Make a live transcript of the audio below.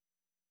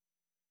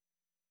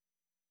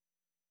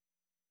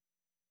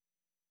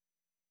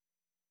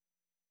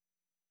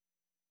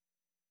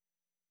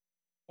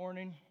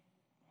Morning.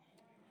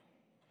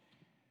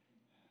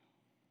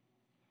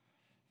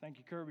 Thank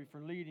you, Kirby, for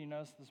leading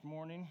us this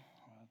morning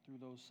through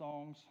those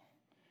songs.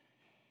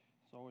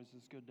 It's always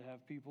good to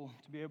have people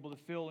to be able to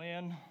fill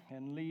in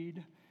and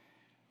lead.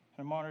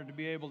 I'm honored to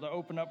be able to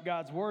open up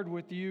God's Word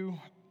with you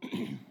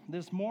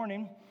this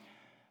morning.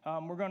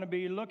 We're going to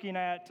be looking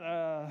at,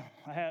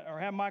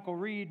 have Michael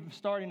read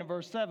starting at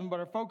verse 7, but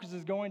our focus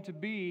is going to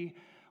be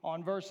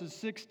on verses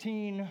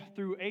 16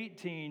 through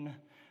 18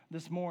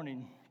 this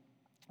morning.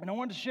 And I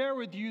want to share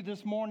with you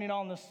this morning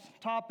on this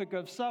topic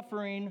of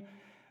suffering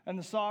and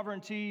the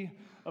sovereignty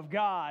of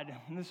God.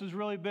 And this has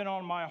really been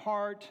on my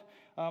heart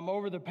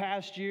over the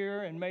past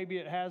year, and maybe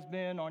it has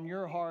been on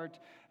your heart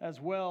as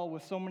well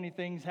with so many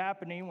things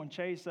happening. When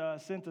Chase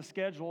sent the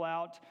schedule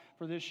out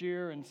for this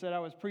year and said I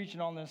was preaching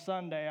on this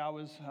Sunday, I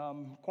was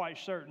quite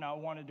certain I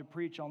wanted to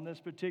preach on this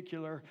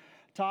particular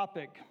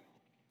topic.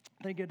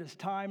 I think it is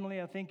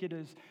timely. I think it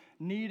is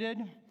needed.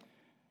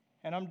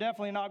 And I'm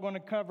definitely not going to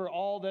cover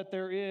all that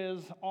there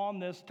is on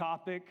this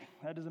topic.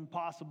 That is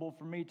impossible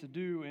for me to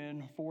do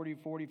in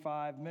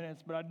 45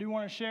 minutes. But I do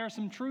want to share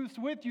some truths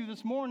with you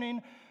this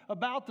morning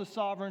about the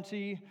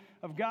sovereignty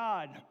of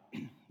God.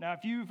 Now,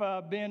 if you've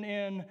been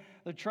in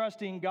the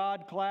Trusting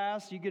God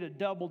class, you get a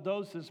double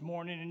dose this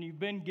morning, and you've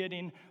been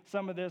getting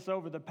some of this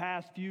over the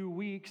past few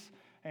weeks.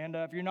 And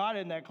if you're not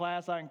in that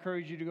class, I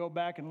encourage you to go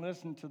back and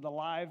listen to the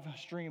live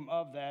stream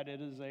of that. It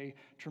is a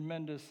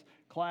tremendous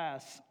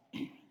class.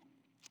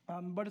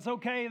 But it's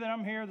okay that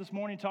I'm here this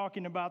morning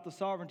talking about the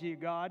sovereignty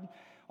of God,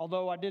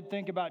 although I did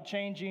think about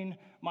changing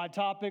my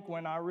topic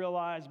when I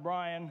realized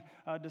Brian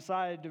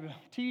decided to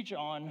teach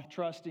on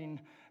trusting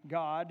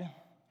God.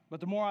 But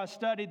the more I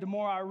studied, the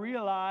more I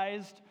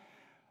realized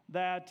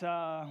that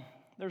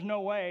there's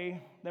no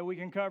way that we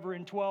can cover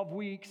in 12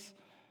 weeks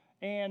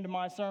and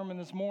my sermon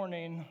this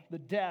morning the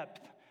depth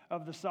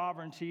of the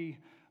sovereignty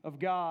of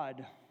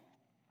God.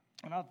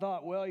 And I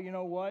thought, well, you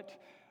know what?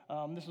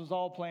 This was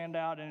all planned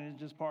out, and it's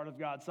just part of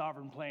God's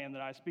sovereign plan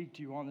that I speak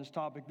to you on this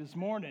topic this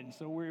morning.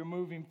 So we're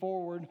moving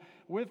forward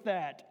with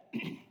that.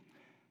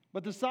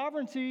 But the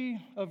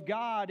sovereignty of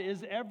God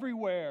is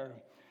everywhere.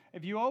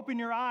 If you open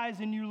your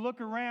eyes and you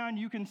look around,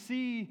 you can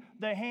see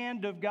the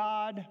hand of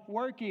God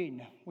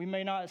working. We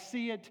may not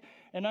see it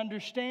and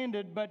understand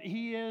it, but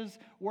He is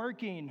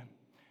working.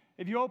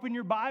 If you open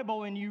your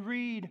Bible and you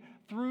read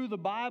through the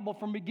Bible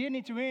from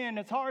beginning to end,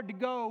 it's hard to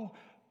go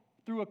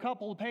through a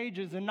couple of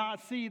pages and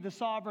not see the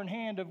sovereign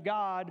hand of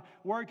God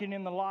working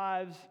in the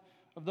lives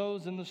of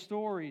those in the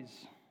stories.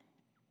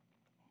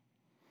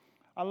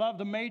 I love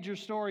the major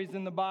stories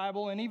in the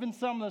Bible and even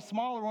some of the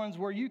smaller ones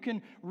where you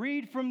can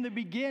read from the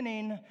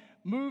beginning,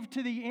 move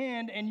to the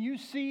end, and you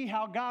see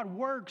how God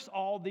works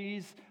all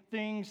these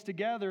things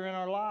together in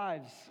our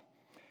lives.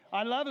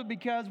 I love it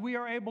because we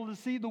are able to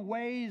see the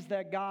ways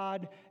that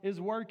God is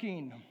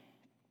working,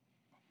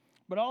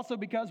 but also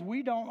because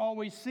we don't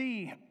always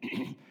see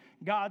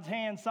God's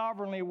hand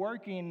sovereignly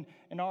working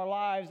in our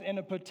lives in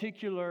a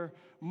particular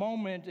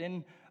moment,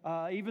 and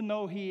even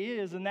though He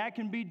is, and that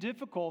can be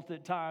difficult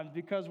at times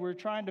because we're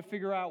trying to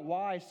figure out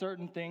why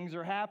certain things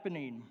are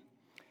happening.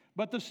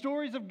 But the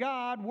stories of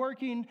God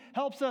working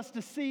helps us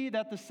to see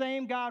that the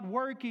same God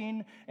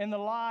working in the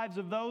lives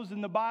of those in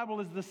the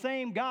Bible is the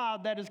same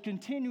God that is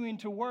continuing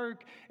to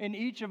work in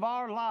each of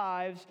our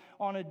lives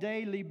on a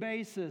daily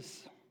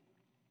basis.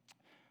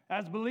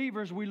 As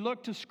believers, we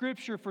look to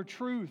Scripture for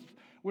truth.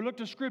 We look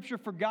to Scripture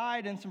for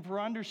guidance and for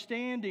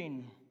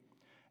understanding.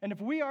 And if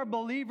we are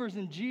believers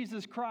in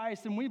Jesus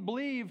Christ and we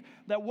believe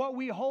that what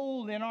we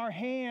hold in our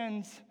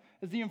hands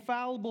is the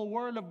infallible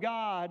Word of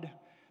God,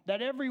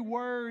 that every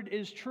word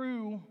is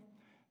true,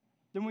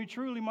 then we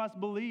truly must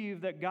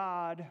believe that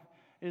God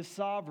is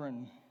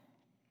sovereign.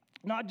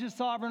 Not just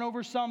sovereign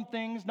over some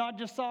things, not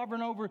just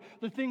sovereign over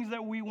the things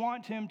that we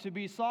want Him to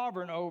be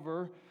sovereign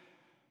over,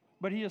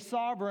 but He is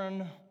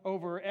sovereign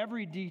over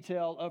every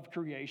detail of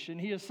creation.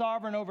 He is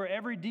sovereign over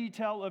every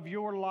detail of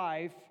your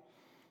life.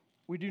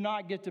 We do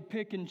not get to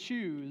pick and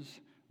choose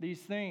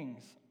these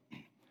things.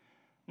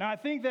 Now, I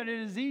think that it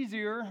is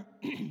easier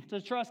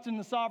to trust in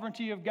the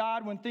sovereignty of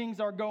God when things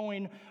are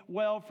going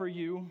well for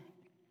you.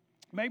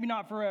 Maybe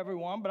not for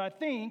everyone, but I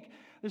think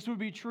this would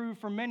be true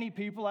for many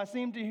people. I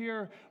seem to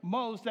hear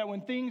most that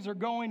when things are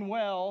going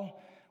well,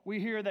 we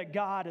hear that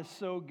God is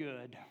so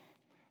good.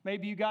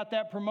 Maybe you got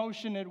that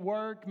promotion at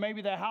work.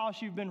 Maybe the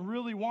house you've been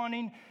really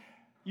wanting,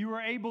 you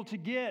were able to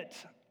get.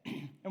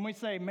 And we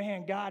say,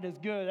 man, God is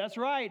good. That's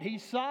right.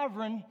 He's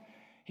sovereign.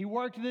 He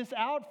worked this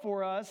out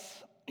for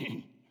us.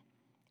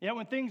 Yet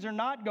when things are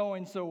not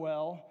going so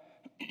well,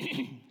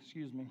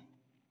 excuse me,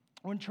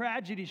 when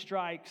tragedy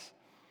strikes,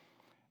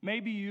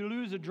 maybe you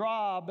lose a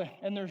job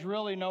and there's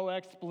really no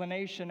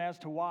explanation as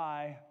to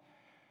why.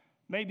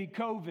 Maybe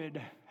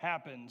COVID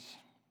happens.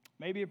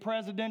 Maybe a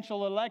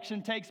presidential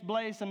election takes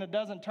place and it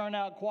doesn't turn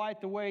out quite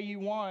the way you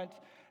want.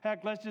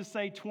 Heck, let's just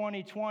say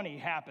 2020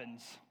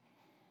 happens.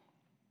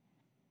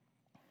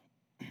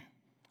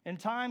 In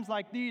times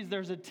like these,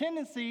 there's a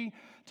tendency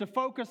to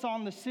focus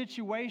on the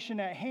situation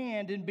at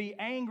hand and be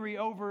angry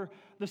over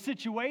the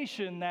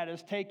situation that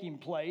is taking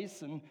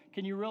place. And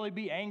can you really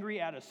be angry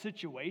at a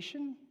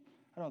situation?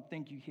 I don't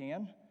think you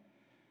can.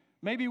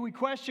 Maybe we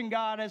question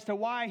God as to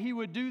why he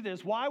would do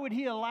this. Why would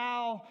he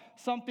allow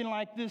something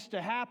like this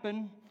to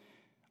happen?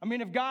 I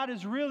mean, if God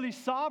is really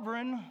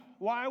sovereign,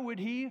 why would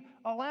he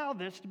allow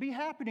this to be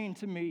happening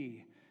to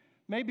me?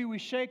 Maybe we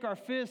shake our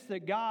fists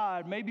at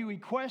God. Maybe we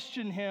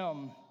question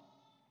him.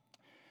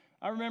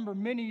 I remember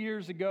many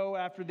years ago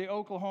after the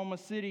Oklahoma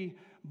City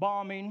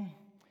bombing,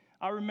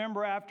 I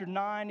remember after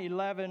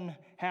 9/11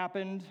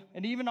 happened,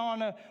 and even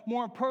on a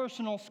more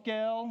personal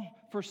scale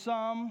for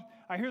some,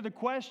 I hear the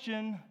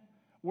question,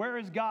 where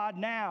is God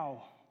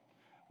now?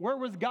 Where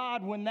was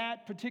God when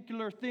that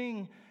particular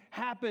thing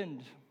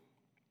happened?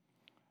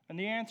 And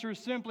the answer is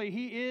simply,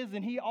 he is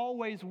and he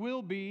always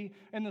will be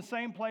in the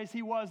same place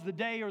he was the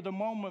day or the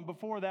moment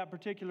before that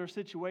particular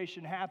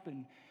situation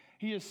happened.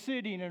 He is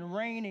sitting and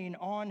reigning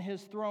on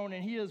his throne,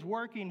 and he is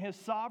working his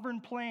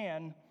sovereign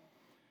plan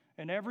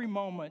in every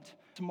moment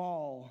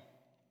small.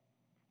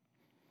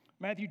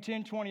 Matthew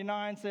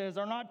 10:29 says,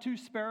 "Are not two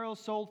sparrows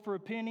sold for a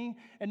penny,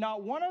 and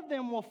not one of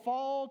them will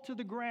fall to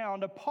the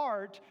ground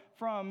apart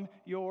from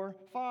your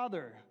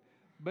Father?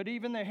 But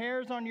even the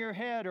hairs on your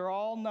head are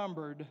all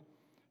numbered.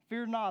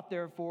 Fear not,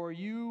 therefore,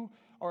 you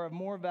are of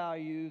more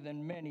value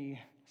than many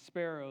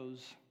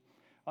sparrows."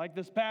 I like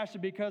this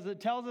passage because it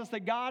tells us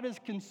that God is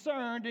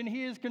concerned and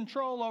he has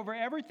control over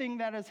everything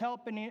that is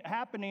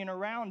happening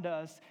around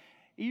us,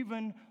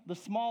 even the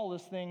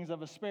smallest things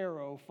of a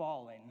sparrow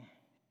falling.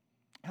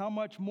 How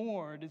much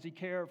more does he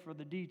care for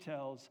the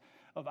details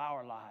of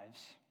our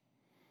lives?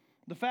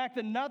 The fact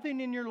that nothing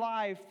in your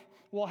life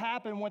will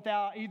happen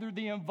without either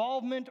the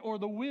involvement or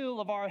the will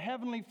of our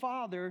Heavenly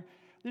Father,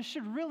 this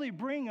should really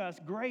bring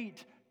us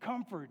great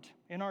comfort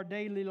in our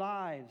daily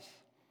lives.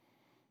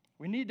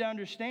 We need to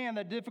understand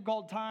that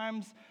difficult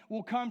times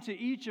will come to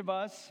each of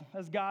us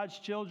as God's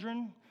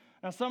children.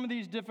 Now, some of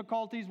these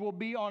difficulties will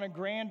be on a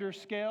grander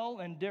scale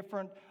in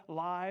different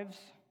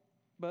lives,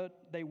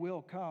 but they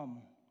will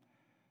come.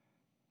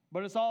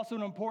 But it's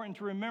also important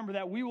to remember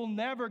that we will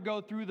never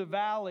go through the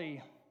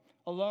valley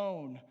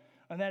alone,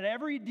 and that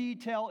every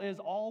detail is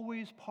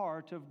always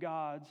part of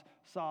God's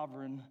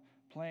sovereign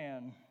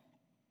plan.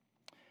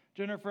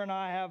 Jennifer and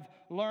I have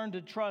learned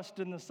to trust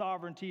in the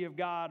sovereignty of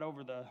God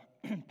over the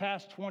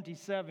past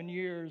 27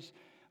 years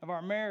of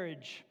our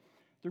marriage.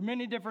 Through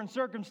many different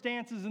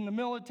circumstances in the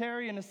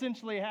military and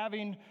essentially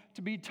having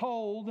to be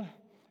told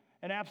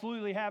and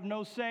absolutely have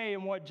no say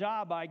in what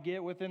job I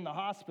get within the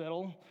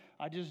hospital.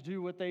 I just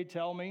do what they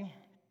tell me.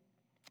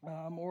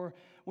 Or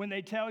when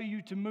they tell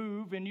you to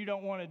move and you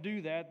don't want to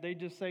do that, they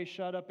just say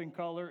shut up and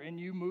color and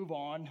you move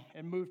on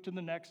and move to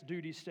the next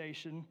duty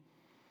station.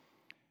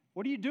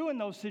 What do you do in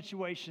those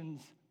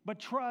situations but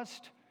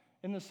trust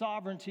in the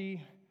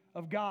sovereignty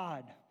of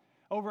God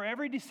over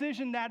every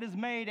decision that is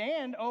made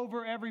and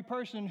over every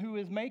person who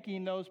is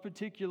making those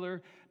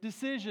particular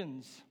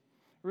decisions?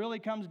 It really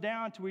comes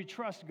down to we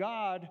trust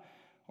God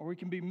or we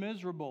can be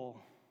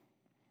miserable.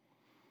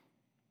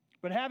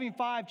 But having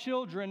 5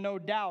 children, no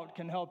doubt,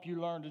 can help you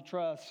learn to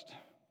trust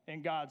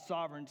in God's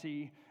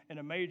sovereignty in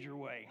a major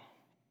way.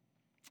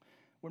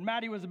 When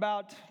Maddie was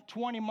about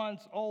 20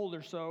 months old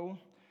or so,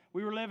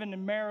 we were living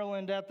in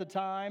Maryland at the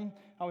time.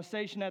 I was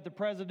stationed at the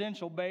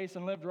presidential base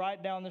and lived right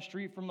down the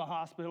street from the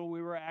hospital.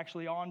 We were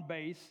actually on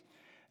base.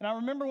 And I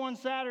remember one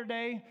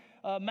Saturday,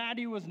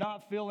 Maddie was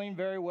not feeling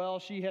very well.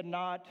 She had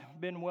not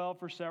been well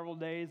for several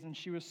days, and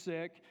she was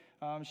sick.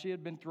 She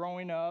had been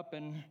throwing up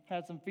and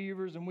had some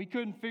fevers, and we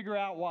couldn't figure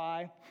out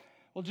why.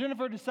 Well,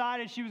 Jennifer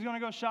decided she was going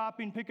to go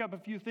shopping, pick up a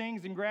few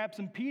things, and grab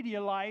some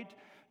Pedialyte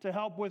to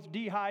help with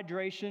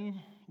dehydration.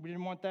 We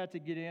didn't want that to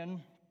get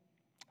in.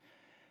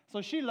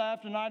 So she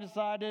left, and I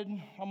decided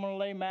I'm going to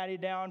lay Maddie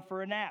down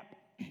for a nap.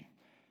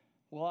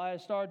 Well, I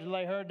started to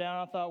lay her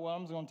down. I thought, well,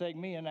 I'm just going to take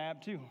me a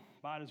nap too.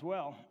 Might as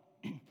well.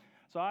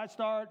 So I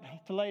start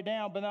to lay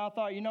down, but then I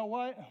thought, you know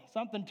what?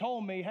 Something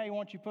told me, hey, why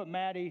don't you put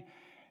Maddie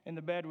in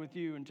the bed with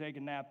you and take a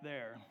nap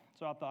there?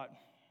 So I thought,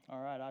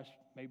 all right, I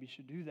maybe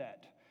should do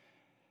that.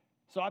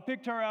 So I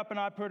picked her up and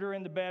I put her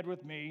in the bed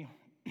with me.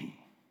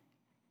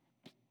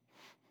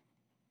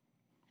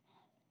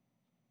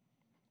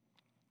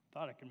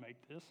 Thought I could make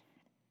this.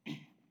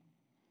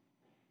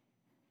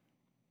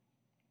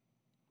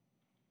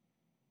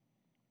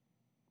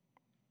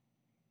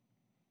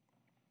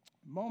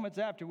 Moments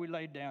after we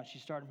laid down, she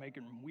started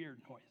making weird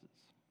noises.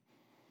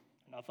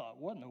 And I thought,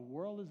 what in the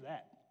world is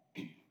that?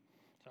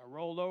 So I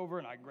rolled over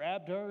and I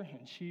grabbed her,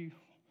 and she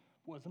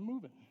wasn't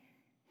moving.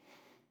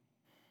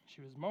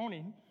 She was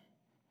moaning,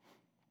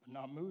 but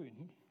not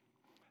moving.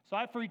 So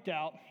I freaked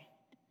out,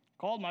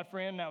 called my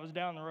friend that was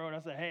down the road.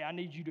 I said, hey, I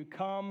need you to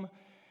come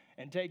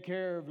and take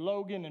care of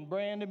Logan and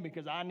Brandon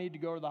because I need to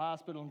go to the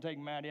hospital and take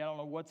Maddie. I don't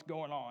know what's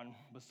going on,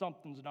 but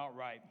something's not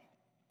right.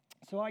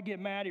 So I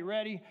get Maddie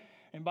ready.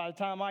 And by the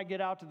time I get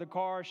out to the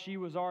car, she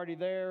was already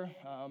there.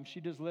 She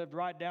just lived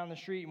right down the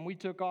street, and we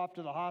took off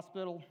to the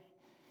hospital.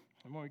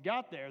 And when we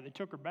got there, they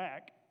took her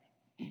back.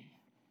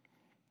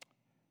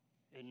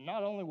 And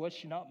not only was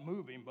she not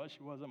moving, but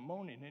she wasn't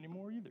moaning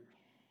anymore either.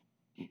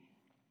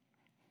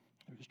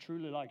 It was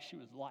truly like she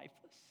was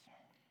lifeless.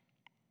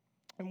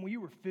 And we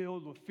were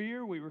filled with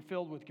fear. We were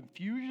filled with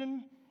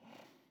confusion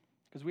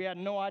because we had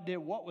no idea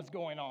what was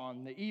going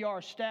on. The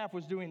ER staff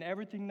was doing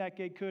everything that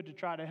they could to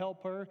try to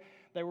help her.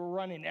 They were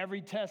running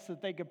every test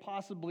that they could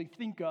possibly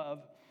think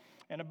of.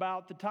 And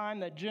about the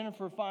time that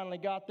Jennifer finally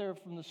got there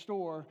from the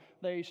store,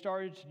 they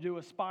started to do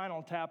a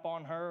spinal tap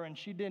on her, and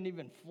she didn't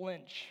even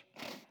flinch.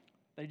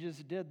 They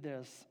just did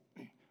this.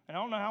 And I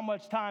don't know how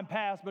much time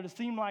passed, but it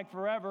seemed like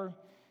forever.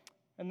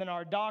 And then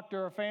our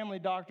family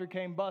doctor,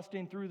 came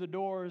busting through the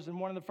doors, and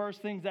one of the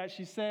first things that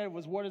she said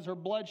was, "What is her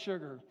blood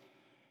sugar?"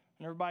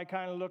 And everybody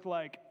kind of looked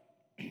like,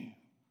 I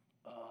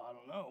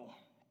don't know.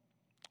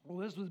 Well,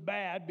 this was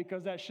bad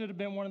because that should have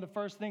been one of the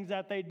first things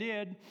that they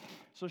did.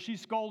 So she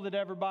scolded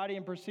everybody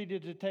and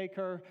proceeded to take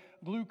her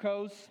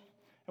glucose.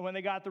 And when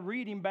they got the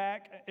reading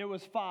back, it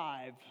was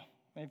 5.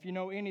 And if you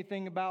know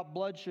anything about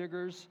blood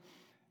sugars,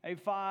 a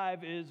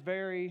 5 is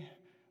very,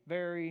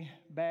 very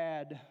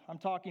bad. I'm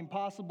talking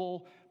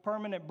possible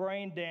permanent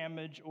brain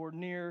damage or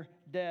near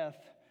death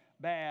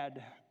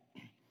bad.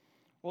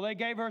 Well, they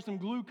gave her some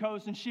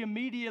glucose, and she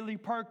immediately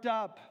perked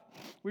up.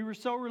 We were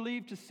so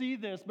relieved to see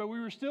this, but we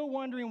were still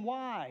wondering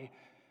why.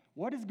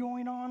 What is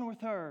going on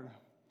with her?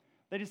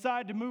 They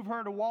decided to move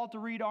her to Walter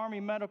Reed Army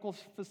Medical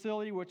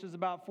Facility, which is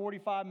about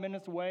 45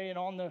 minutes away, and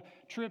on the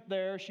trip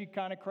there, she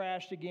kind of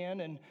crashed again.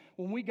 And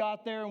when we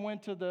got there and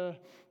went to the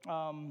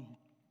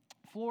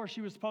floor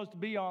she was supposed to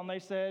be on, they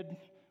said,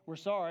 "We're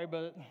sorry,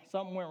 but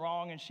something went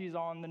wrong, and she's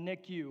on the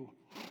NICU."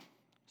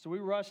 So we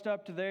rushed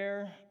up to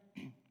there,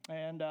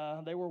 and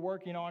they were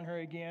working on her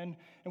again.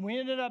 And we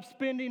ended up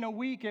spending a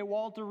week at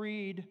Walter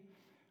Reed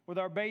with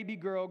our baby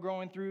girl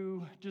going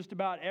through just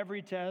about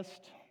every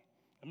test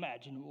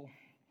imaginable.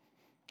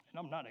 And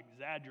I'm not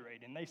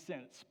exaggerating. They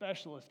sent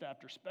specialist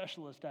after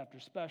specialist after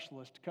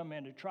specialist to come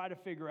in to try to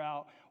figure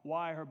out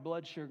why her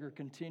blood sugar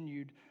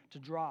continued to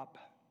drop.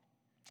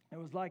 It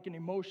was like an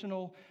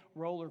emotional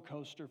roller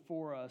coaster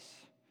for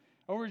us.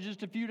 Over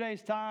just a few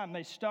days' time,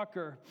 they stuck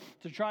her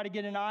to try to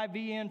get an IV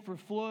in for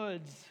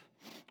fluids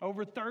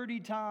over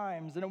 30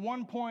 times. And at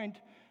one point,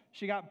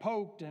 she got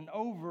poked and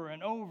over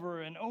and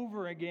over and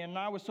over again. And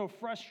I was so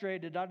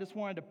frustrated, I just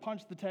wanted to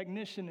punch the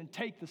technician and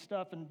take the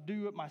stuff and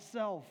do it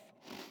myself.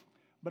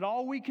 But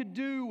all we could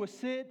do was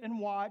sit and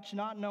watch,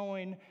 not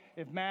knowing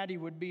if Maddie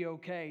would be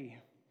okay.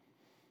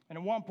 And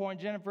at one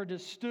point, Jennifer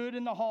just stood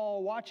in the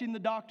hall watching the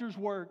doctors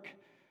work,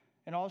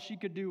 and all she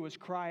could do was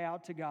cry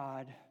out to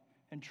God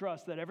and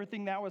trust that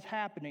everything that was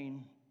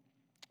happening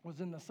was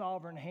in the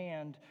sovereign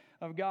hand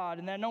of God,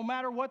 and that no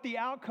matter what the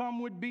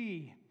outcome would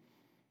be,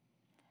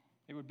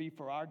 it would be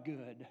for our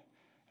good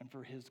and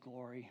for His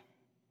glory.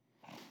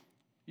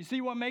 You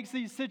see, what makes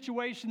these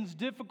situations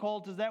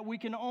difficult is that we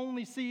can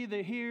only see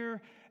the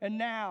here and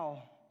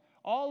now.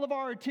 All of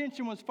our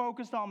attention was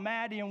focused on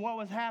Maddie and what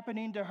was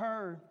happening to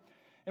her.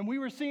 And we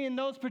were seeing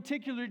those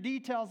particular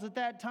details at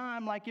that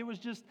time like it was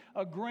just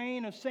a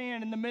grain of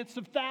sand in the midst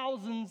of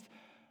thousands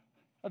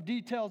of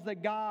details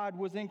that God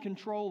was in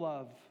control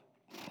of.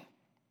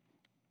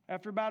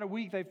 After about a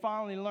week, they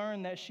finally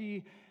learned that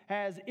she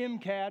has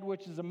MCAD,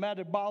 which is a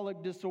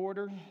metabolic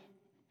disorder.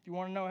 If you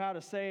want to know how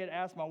to say it,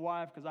 ask my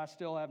wife, because I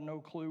still have no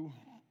clue.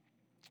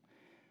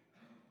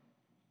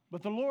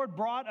 But the Lord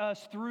brought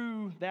us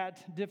through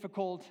that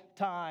difficult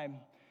time.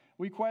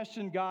 We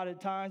questioned God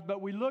at times,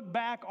 but we look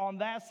back on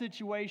that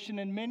situation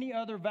and many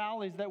other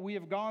valleys that we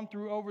have gone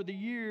through over the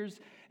years,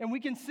 and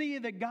we can see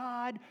that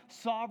God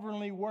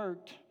sovereignly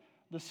worked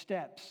the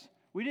steps.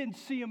 We didn't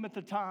see them at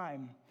the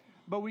time,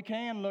 but we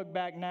can look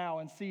back now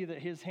and see that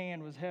His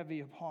hand was heavy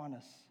upon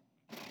us.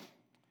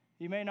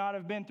 You may not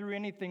have been through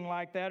anything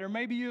like that, or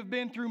maybe you have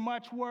been through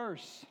much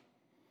worse.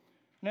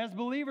 And as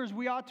believers,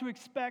 we ought to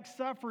expect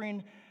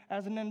suffering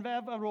as an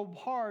inevitable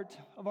part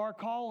of our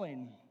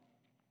calling.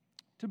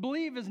 To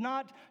believe is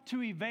not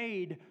to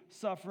evade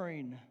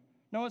suffering.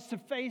 No, it's to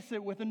face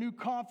it with a new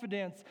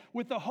confidence,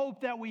 with the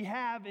hope that we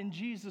have in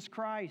Jesus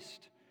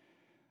Christ.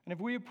 And if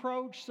we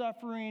approach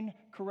suffering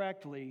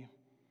correctly,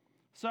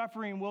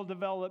 suffering will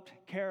develop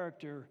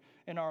character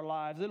in our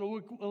lives. It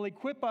will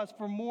equip us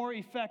for more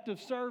effective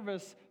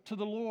service to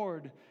the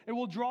Lord. It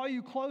will draw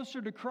you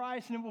closer to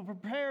Christ, and it will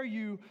prepare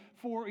you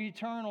for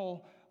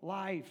eternal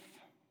life.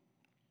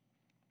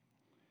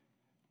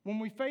 When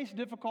we face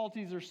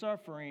difficulties or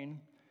suffering,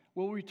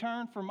 we'll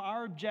return from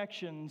our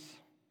objections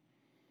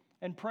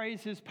and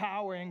praise His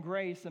power and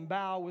grace and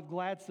bow with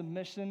glad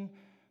submission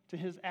to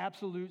His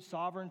absolute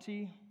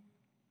sovereignty?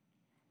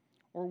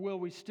 Or will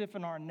we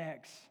stiffen our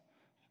necks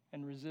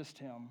and resist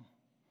Him?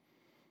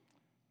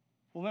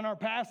 Well, in our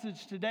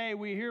passage today,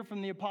 we hear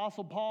from the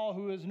Apostle Paul,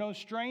 who is no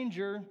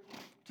stranger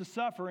to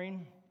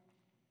suffering.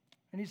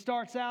 And he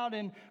starts out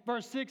in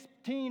verse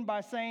 16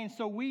 by saying,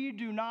 "So we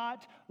do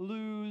not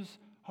lose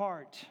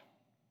heart."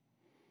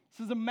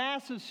 This is a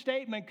massive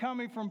statement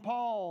coming from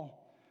Paul.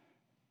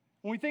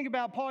 When we think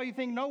about Paul, you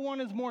think no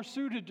one is more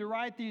suited to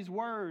write these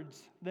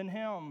words than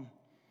him.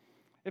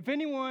 If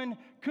anyone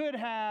could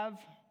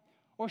have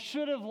or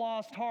should have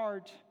lost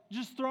heart,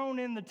 just thrown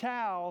in the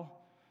towel,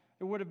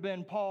 it would have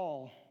been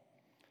Paul.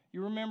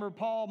 You remember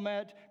Paul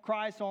met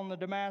Christ on the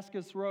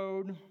Damascus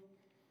road,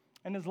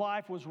 and his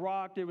life was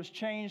rocked. It was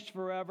changed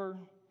forever.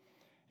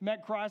 He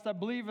met Christ, I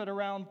believe, at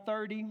around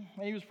 30,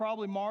 and he was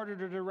probably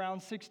martyred at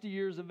around 60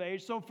 years of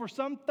age. So for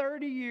some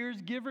 30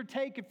 years, give or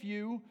take a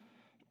few,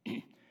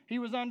 he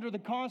was under the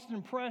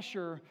constant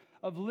pressure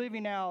of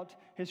living out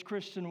his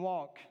Christian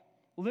walk,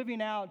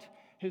 living out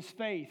his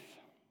faith.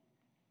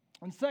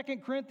 And 2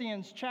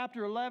 Corinthians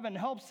chapter 11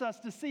 helps us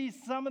to see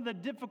some of the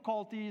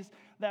difficulties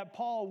that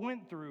Paul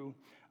went through.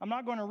 I'm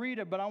not going to read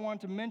it, but I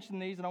want to mention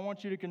these, and I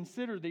want you to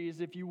consider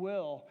these, if you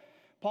will.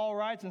 Paul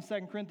writes in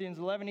 2 Corinthians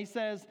 11, he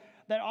says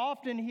that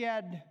often he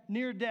had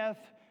near-death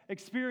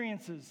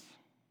experiences.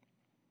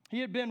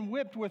 He had been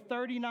whipped with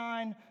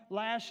 39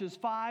 lashes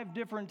 5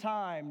 different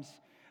times,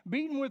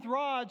 beaten with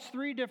rods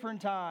 3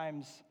 different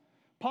times,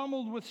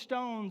 pummeled with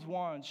stones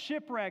once,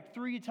 shipwrecked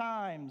 3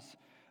 times,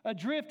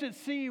 adrift at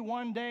sea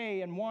 1 day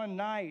and 1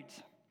 night.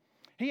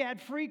 He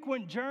had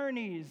frequent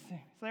journeys. You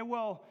say,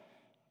 well,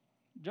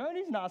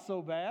 journey's not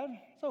so bad.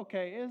 It's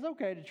okay. It's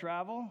okay to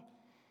travel.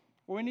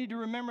 Well, we need to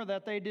remember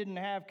that they didn't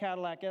have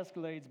Cadillac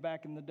Escalades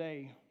back in the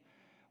day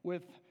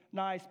with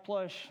nice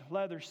plush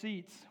leather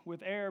seats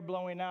with air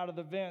blowing out of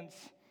the vents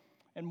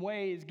and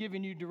Waze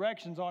giving you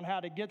directions on how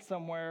to get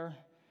somewhere,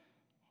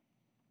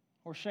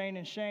 or Shane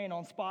and Shane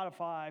on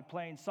Spotify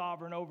playing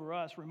Sovereign over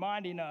us,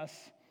 reminding us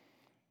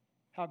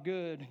how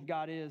good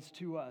God is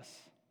to us.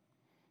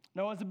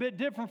 No, it's a bit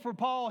different for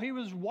Paul. He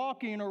was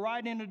walking or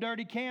riding a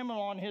dirty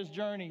camel on his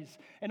journeys.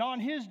 And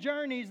on his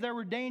journeys, there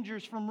were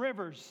dangers from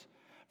rivers,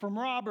 from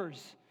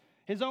robbers,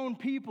 his own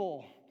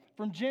people,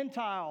 from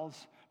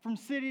Gentiles, from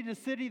city to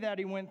city that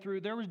he went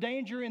through. There was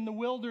danger in the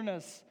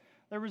wilderness.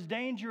 There was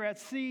danger at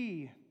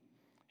sea.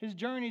 His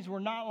journeys were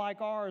not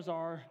like ours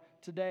are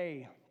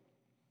today.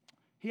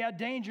 He had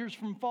dangers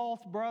from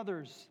false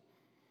brothers,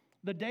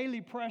 the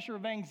daily pressure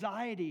of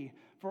anxiety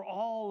for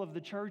all of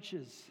the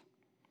churches.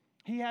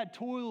 He had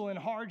toil and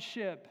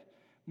hardship,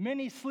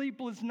 many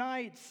sleepless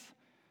nights,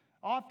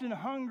 often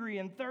hungry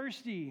and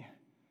thirsty.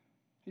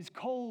 He's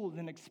cold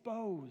and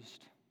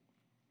exposed.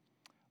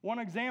 One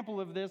example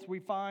of this we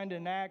find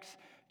in Acts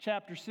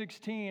chapter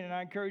 16, and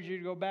I encourage you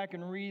to go back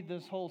and read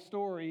this whole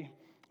story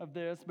of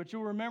this. But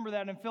you'll remember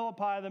that in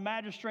Philippi, the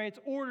magistrates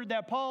ordered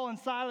that Paul and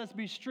Silas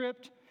be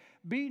stripped,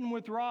 beaten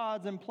with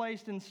rods, and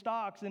placed in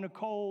stocks in a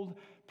cold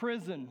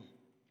prison.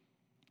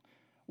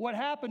 What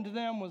happened to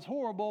them was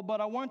horrible, but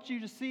I want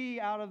you to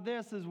see out of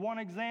this is one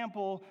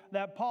example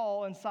that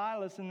Paul and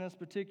Silas in this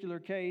particular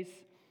case,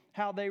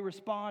 how they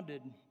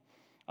responded.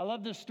 I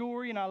love this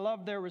story and I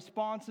love their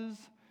responses.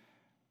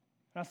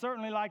 And I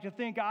certainly like to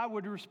think I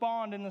would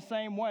respond in the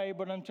same way,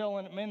 but until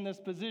I'm in this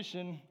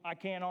position, I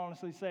can't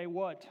honestly say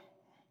what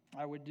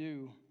I would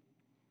do.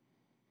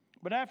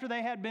 But after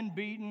they had been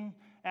beaten,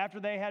 after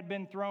they had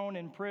been thrown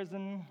in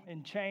prison,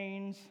 in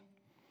chains,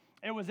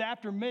 it was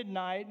after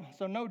midnight,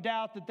 so no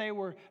doubt that they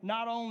were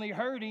not only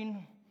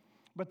hurting,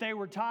 but they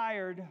were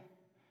tired.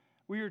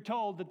 We are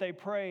told that they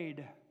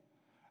prayed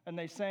and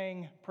they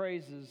sang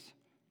praises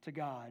to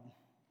God.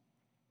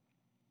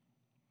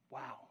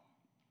 Wow.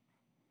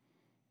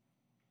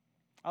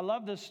 I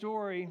love this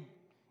story,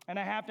 and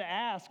I have to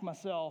ask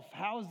myself,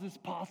 how is this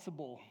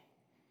possible?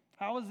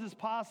 How is this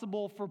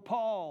possible for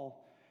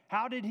Paul?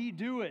 How did he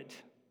do it?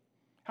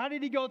 How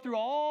did he go through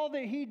all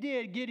that he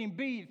did, getting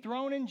beat,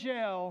 thrown in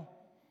jail,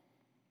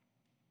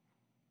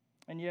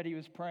 and yet he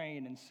was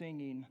praying and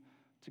singing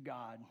to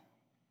God?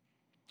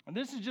 And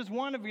this is just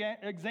one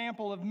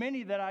example of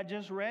many that I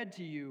just read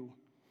to you.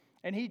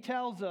 And he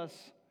tells us,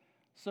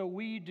 so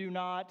we do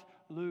not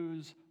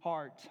lose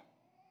heart.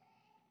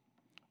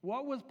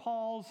 What was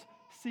Paul's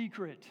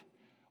secret?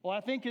 Well,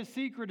 I think his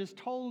secret is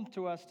told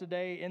to us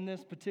today in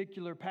this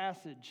particular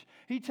passage.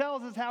 He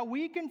tells us how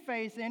we can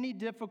face any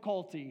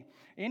difficulty,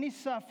 any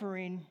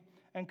suffering,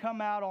 and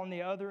come out on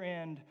the other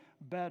end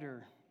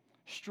better,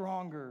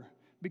 stronger,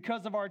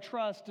 because of our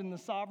trust in the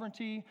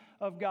sovereignty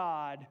of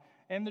God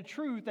and the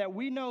truth that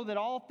we know that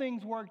all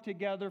things work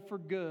together for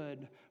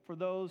good for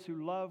those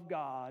who love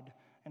God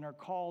and are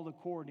called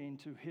according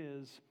to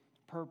his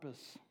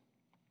purpose.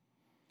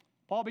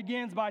 Paul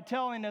begins by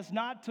telling us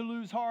not to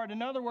lose heart.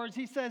 In other words,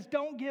 he says,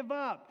 don't give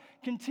up.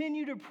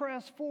 Continue to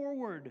press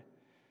forward.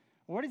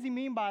 What does he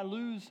mean by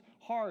lose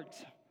heart?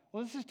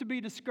 Well, this is to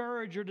be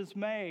discouraged or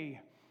dismay,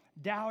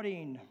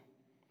 doubting.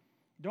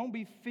 Don't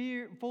be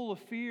full of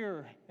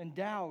fear and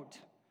doubt,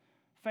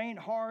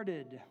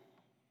 faint-hearted.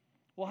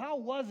 Well, how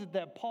was it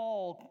that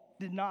Paul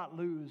did not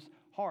lose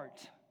heart?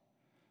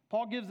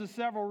 Paul gives us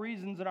several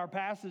reasons in our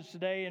passage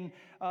today. In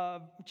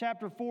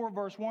chapter 4,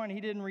 verse 1, he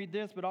didn't read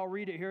this, but I'll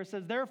read it here. It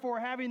says, therefore,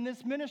 having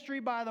this ministry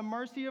by the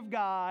mercy of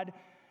God,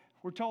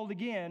 we're told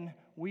again,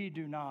 we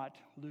do not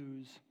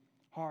lose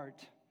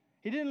heart.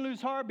 He didn't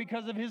lose heart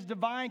because of his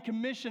divine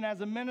commission as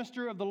a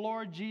minister of the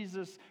Lord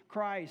Jesus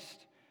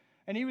Christ.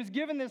 And he was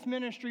given this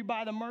ministry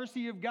by the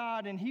mercy of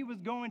God, and he was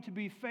going to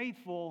be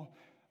faithful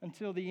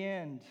until the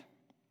end.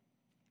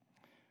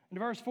 In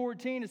verse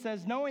 14, it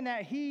says, knowing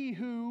that he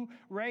who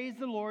raised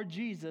the Lord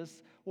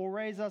Jesus will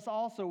raise us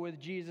also with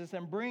Jesus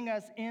and bring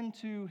us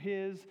into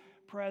his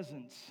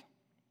presence.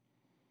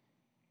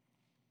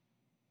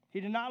 He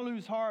did not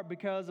lose heart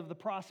because of the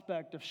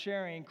prospect of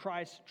sharing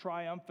Christ's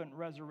triumphant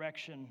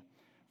resurrection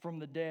from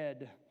the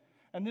dead.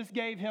 And this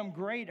gave him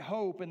great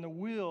hope and the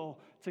will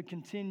to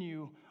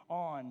continue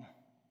on.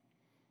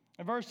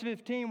 In verse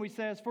 15, we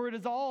says, for it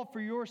is all for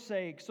your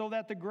sake, so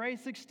that the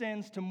grace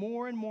extends to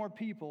more and more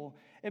people.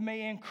 It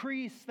may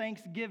increase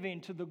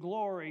thanksgiving to the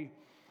glory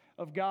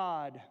of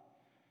God.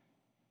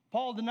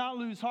 Paul did not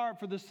lose heart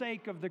for the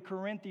sake of the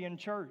Corinthian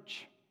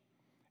church.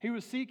 He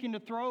was seeking to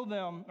throw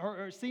them,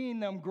 or seeing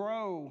them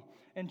grow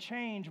and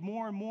change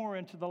more and more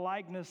into the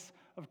likeness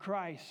of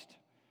Christ.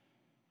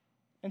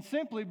 And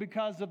simply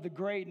because of the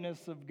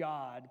greatness of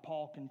God,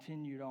 Paul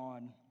continued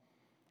on.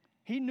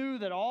 He knew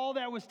that all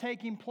that was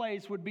taking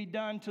place would be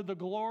done to the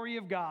glory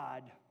of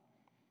God.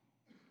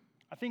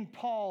 I think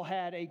Paul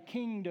had a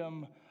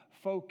kingdom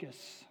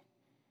focus.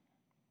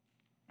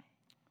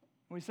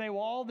 We say,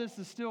 well, all this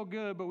is still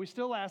good, but we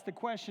still ask the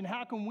question,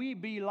 how can we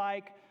be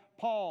like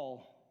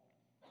Paul?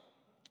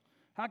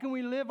 How can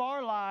we live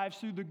our lives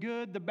through the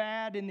good, the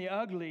bad, and the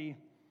ugly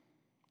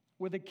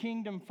with a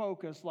kingdom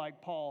focus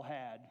like Paul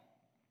had?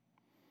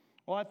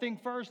 Well, I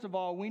think first of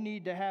all, we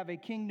need to have a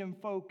kingdom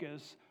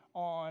focus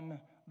on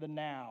the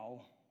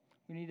now.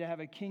 We need to have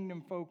a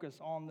kingdom focus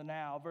on the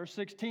now. Verse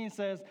 16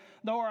 says,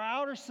 though our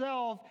outer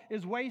self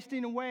is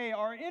wasting away,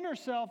 our inner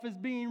self is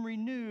being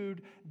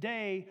renewed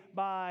day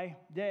by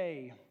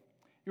day.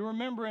 You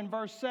remember in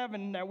verse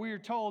 7 that we are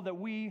told that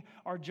we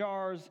are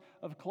jars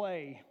of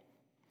clay.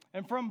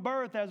 And from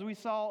birth, as we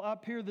saw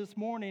up here this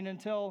morning,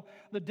 until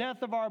the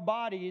death of our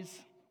bodies,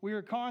 we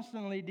are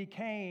constantly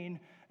decaying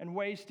and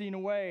wasting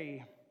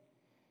away.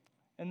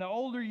 And the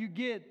older you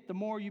get, the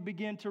more you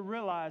begin to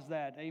realize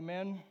that.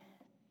 Amen.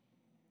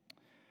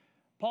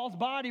 Paul's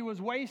body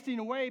was wasting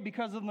away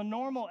because of the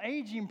normal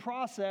aging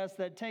process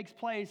that takes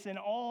place in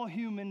all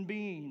human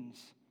beings,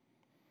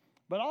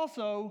 but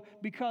also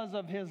because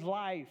of his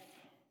life.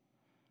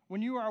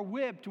 When you are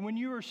whipped, when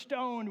you are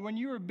stoned, when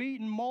you are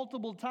beaten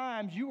multiple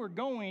times, you are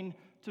going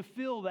to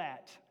feel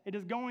that. It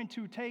is going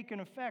to take an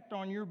effect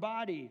on your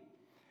body.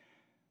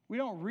 We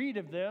don't read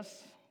of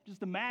this.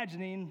 Just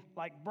imagining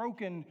like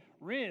broken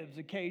ribs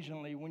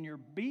occasionally when you're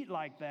beat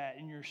like that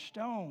and you're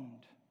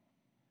stoned.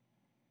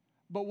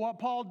 But what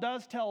Paul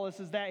does tell us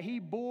is that he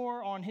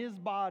bore on his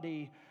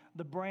body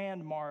the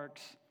brand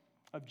marks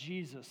of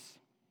Jesus.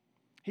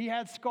 He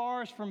had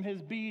scars from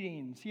his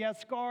beatings. He had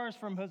scars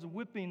from his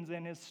whippings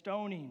and his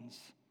stonings.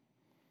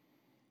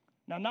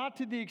 Now, not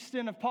to the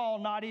extent of Paul,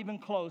 not even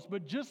close,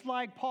 but just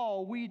like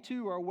Paul, we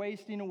too are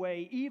wasting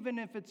away, even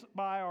if it's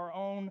by our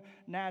own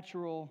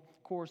natural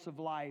course of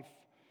life.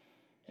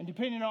 And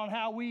depending on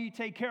how we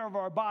take care of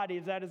our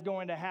bodies, that is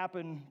going to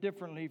happen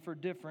differently for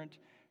different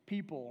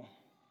people.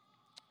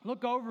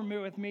 Look over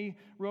with me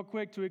real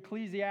quick to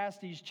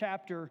Ecclesiastes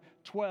chapter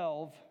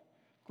 12.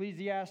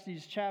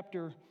 Ecclesiastes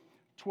chapter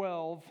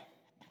 12.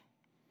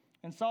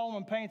 And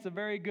Solomon paints a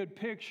very good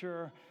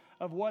picture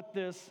of what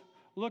this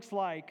looks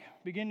like.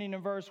 Beginning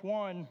in verse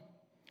 1. It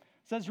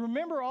says,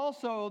 remember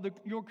also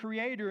your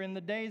Creator in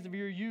the days of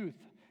your youth,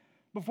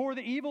 before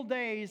the evil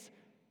days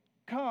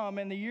come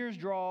and the years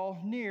draw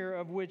near,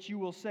 of which you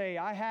will say,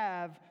 I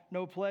have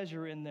no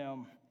pleasure in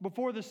them.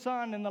 Before the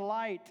sun and the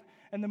light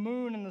and the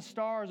moon and the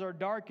stars are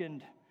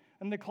darkened,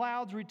 and the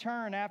clouds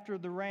return after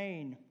the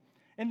rain.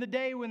 In the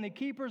day when the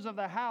keepers of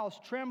the house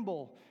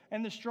tremble,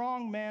 and the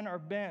strong men are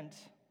bent,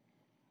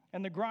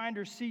 and the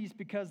grinders cease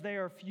because they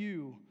are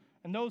few,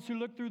 and those who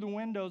look through the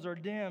windows are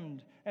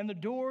dimmed, and the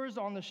doors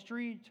on the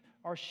street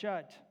are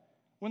shut.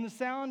 When the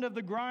sound of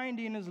the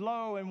grinding is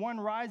low, and one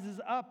rises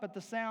up at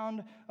the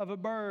sound of a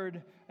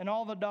bird, and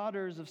all the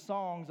daughters of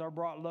songs are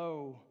brought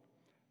low.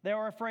 They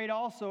are afraid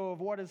also of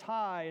what is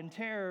high, and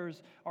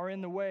terrors are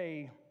in the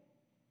way.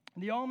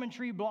 The almond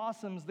tree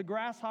blossoms, the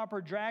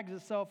grasshopper drags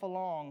itself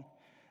along,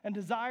 and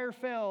desire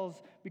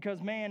fails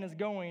because man is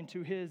going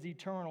to his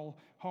eternal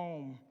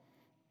home.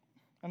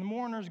 And the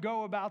mourners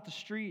go about the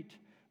street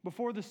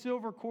before the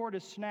silver cord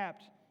is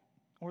snapped,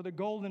 or the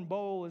golden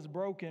bowl is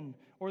broken,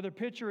 or the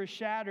pitcher is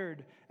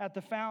shattered at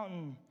the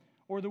fountain,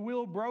 or the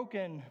wheel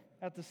broken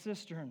at the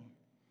cistern.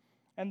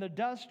 And the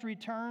dust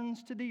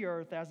returns to the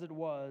earth as it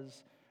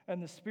was,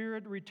 and the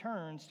spirit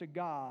returns to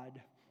God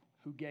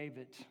who gave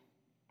it.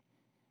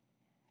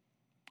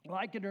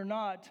 Like it or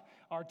not,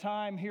 our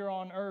time here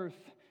on earth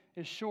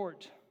is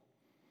short.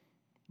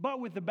 But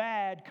with the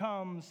bad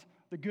comes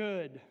the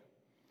good.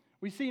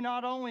 We see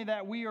not only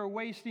that we are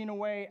wasting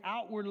away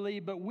outwardly,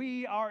 but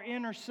we, our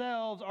inner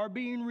selves, are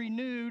being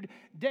renewed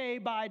day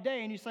by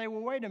day. And you say,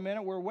 well, wait a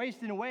minute, we're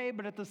wasting away,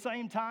 but at the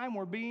same time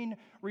we're being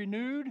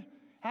renewed?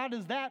 How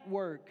does that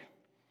work?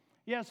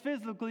 Yes,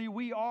 physically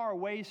we are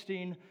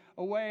wasting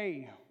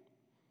away.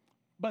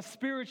 But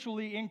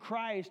spiritually in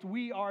Christ,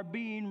 we are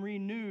being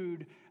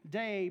renewed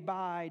day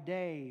by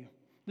day.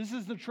 This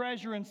is the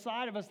treasure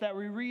inside of us that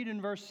we read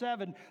in verse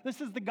 7. This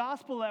is the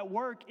gospel at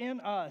work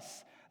in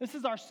us, This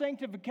is our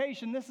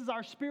sanctification. This is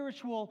our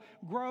spiritual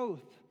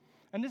growth.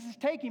 And this is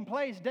taking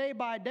place day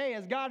by day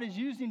as God is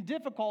using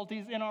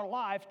difficulties in our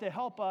life to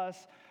help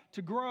us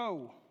to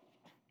grow.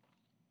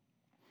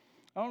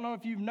 I don't know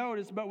if you've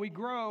noticed, but we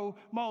grow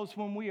most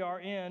when we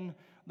are in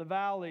the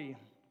valley.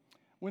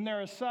 When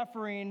there is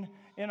suffering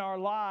in our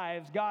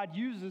lives, God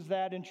uses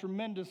that in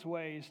tremendous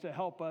ways to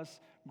help us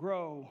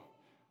grow.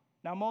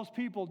 Now, most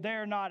people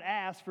dare not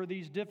ask for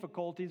these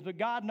difficulties, but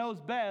God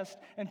knows best,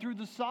 and through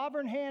the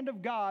sovereign hand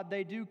of God,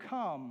 they do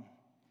come.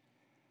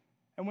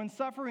 And when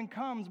suffering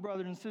comes,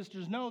 brothers and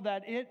sisters, know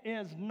that it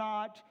is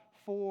not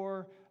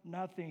for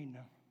nothing.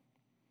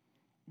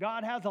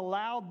 God has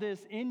allowed this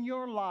in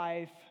your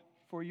life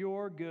for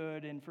your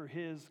good and for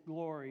His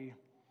glory.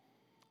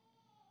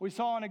 We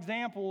saw an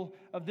example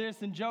of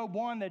this in Job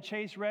 1 that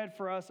Chase read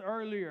for us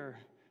earlier.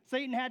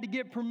 Satan had to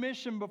get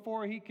permission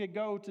before he could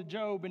go to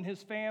Job and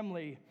his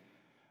family.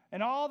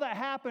 And all that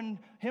happened,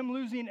 him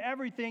losing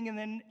everything, and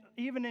then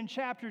even in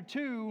chapter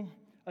 2,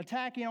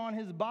 attacking on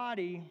his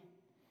body,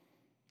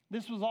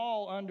 this was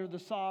all under the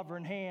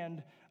sovereign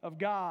hand of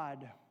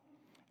God.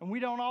 And we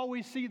don't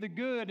always see the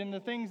good in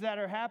the things that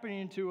are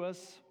happening to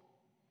us.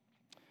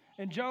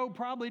 And Job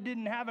probably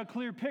didn't have a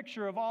clear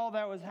picture of all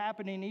that was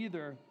happening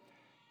either.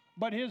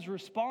 But his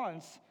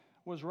response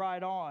was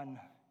right on.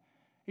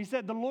 He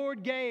said, "The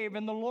Lord gave,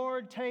 and the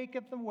Lord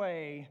taketh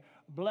away.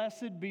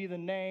 Blessed be the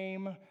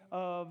name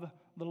of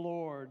the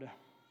Lord."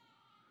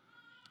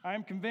 I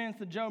am convinced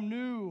that Job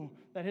knew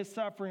that his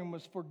suffering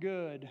was for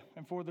good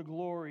and for the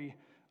glory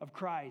of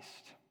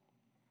Christ.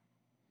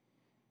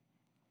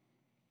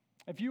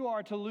 If you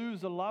are to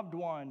lose a loved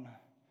one,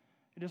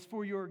 it is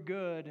for your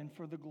good and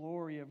for the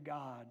glory of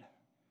God.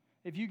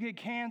 If you get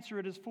cancer,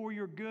 it is for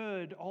your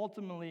good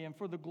ultimately and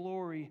for the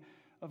glory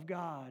of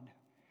God.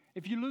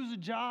 If you lose a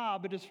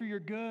job, it is for your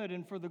good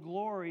and for the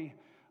glory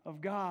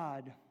of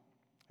God.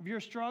 If you're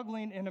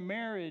struggling in a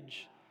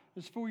marriage,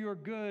 it's for your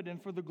good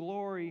and for the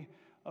glory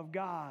of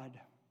God.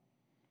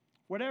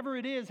 Whatever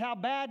it is, how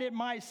bad it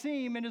might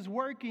seem, it is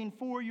working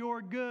for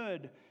your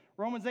good.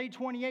 Romans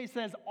 8:28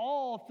 says,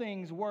 all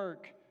things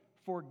work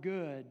for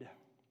good.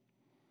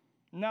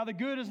 Now, the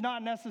good is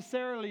not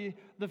necessarily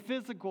the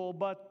physical,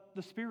 but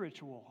the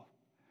spiritual.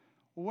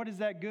 Well, what is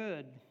that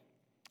good?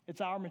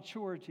 It's our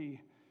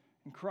maturity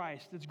in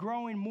Christ. It's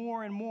growing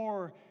more and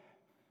more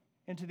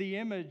into the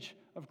image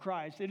of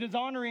Christ. It is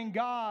honoring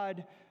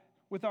God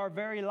with our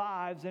very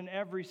lives in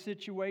every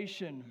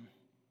situation.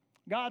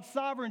 God's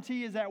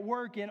sovereignty is at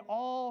work in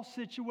all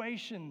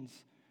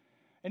situations.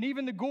 And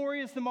even the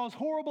goriest, the most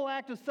horrible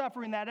act of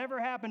suffering that ever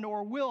happened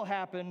or will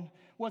happen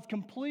was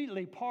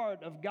completely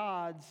part of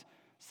God's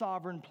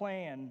sovereign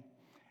plan.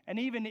 And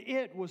even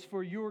it was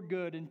for your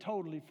good and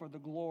totally for the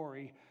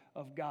glory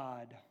of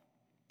God.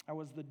 That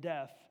was the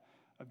death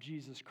of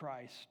Jesus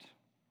Christ.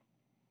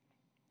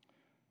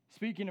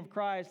 Speaking of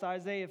Christ,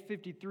 Isaiah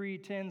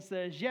 53:10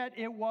 says, "Yet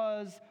it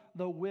was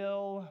the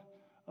will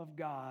of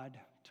God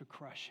to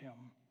crush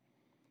him.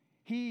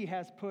 He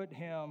has put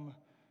him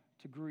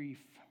to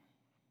grief."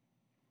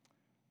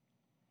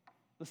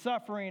 The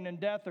suffering and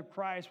death of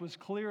Christ was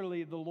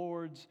clearly the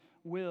Lord's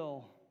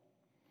will.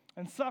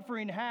 And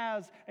suffering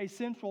has a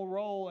central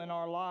role in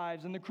our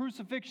lives. And the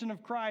crucifixion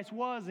of Christ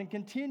was and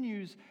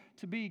continues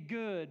to be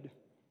good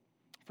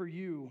for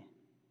you.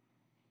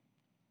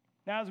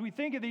 Now, as we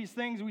think of these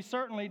things, we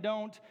certainly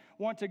don't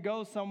want to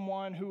go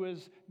someone who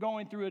is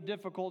going through a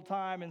difficult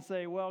time and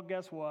say, well,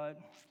 guess what?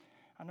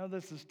 I know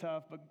this is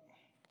tough, but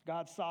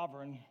God's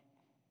sovereign,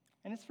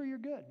 and it's for your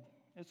good.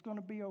 It's going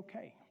to be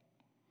okay.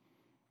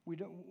 We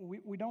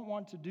don't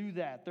want to do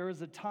that. There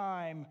is a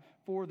time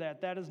for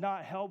that. That is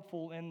not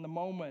helpful in the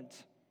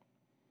moment.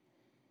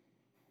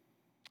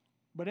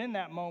 But in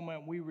that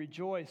moment, we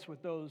rejoice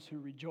with those who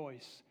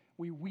rejoice.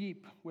 We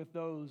weep with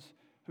those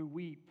who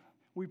weep.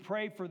 We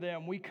pray for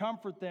them. We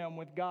comfort them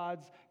with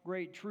God's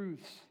great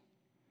truths.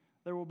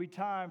 There will be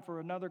time for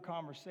another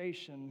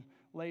conversation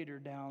later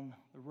down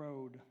the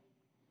road.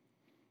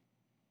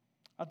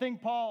 I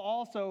think Paul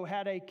also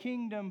had a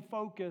kingdom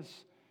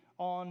focus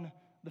on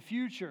the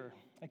future.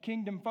 A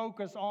kingdom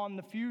focus on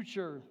the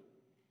future.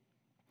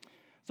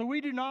 So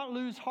we do not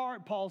lose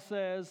heart, Paul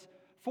says,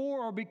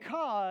 for or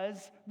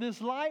because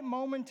this light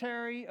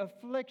momentary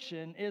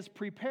affliction is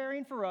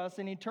preparing for us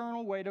an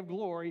eternal weight of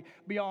glory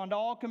beyond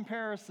all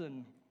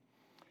comparison.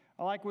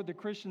 I like what the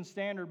Christian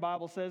Standard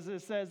Bible says.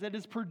 It says, it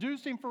is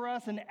producing for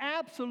us an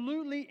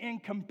absolutely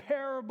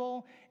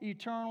incomparable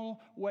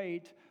eternal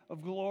weight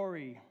of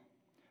glory.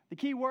 The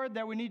key word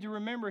that we need to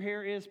remember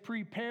here is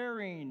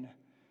preparing.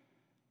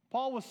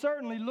 Paul was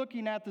certainly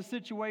looking at the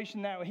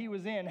situation that he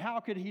was in.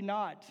 How could he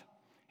not?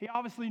 He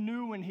obviously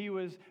knew when he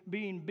was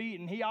being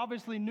beaten. He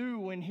obviously knew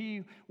when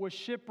he was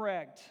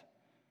shipwrecked.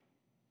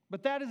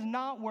 But that is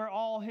not where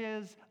all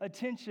his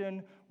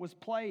attention was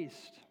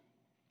placed.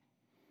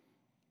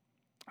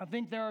 I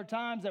think there are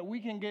times that we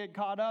can get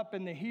caught up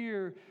in the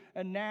here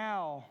and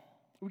now.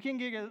 We can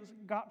get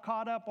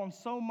caught up on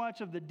so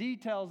much of the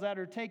details that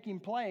are taking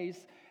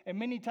place, and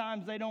many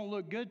times they don't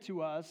look good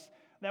to us,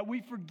 that we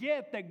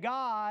forget that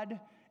God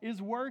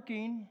is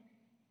working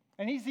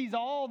And he sees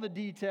all the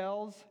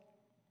details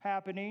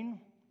happening,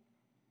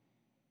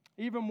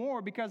 even more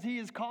because he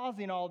is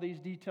causing all these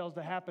details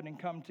to happen and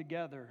come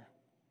together.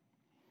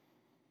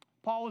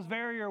 Paul was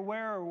very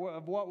aware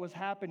of what was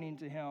happening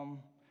to him,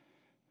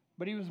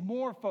 but he was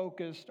more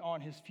focused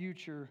on his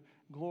future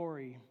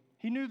glory.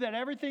 He knew that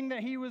everything that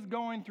he was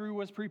going through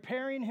was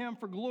preparing him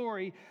for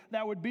glory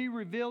that would be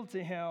revealed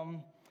to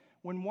him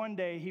when one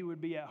day he would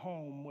be at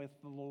home with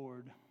the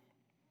Lord.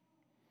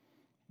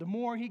 The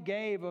more he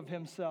gave of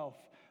himself,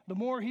 the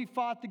more he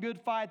fought the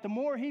good fight, the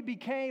more he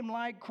became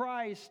like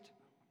Christ.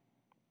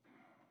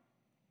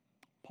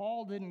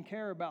 Paul didn't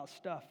care about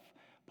stuff.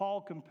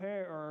 Paul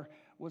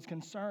was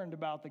concerned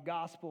about the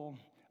gospel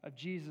of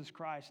Jesus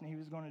Christ, and he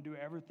was going to do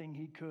everything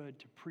he could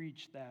to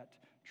preach that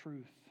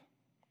truth.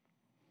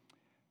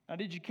 Now,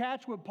 did you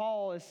catch what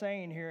Paul is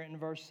saying here in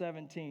verse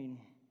 17?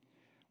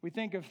 We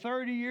think of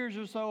 30 years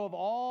or so of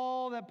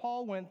all that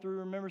Paul went through.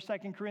 Remember 2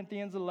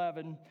 Corinthians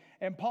 11.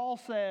 And Paul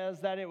says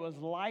that it was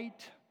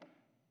light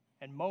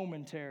and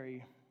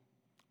momentary.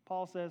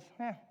 Paul says,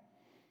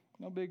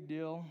 no big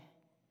deal,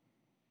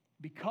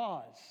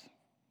 because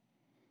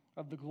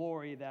of the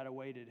glory that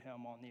awaited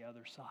him on the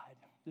other side.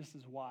 This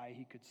is why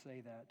he could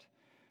say that.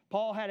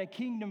 Paul had a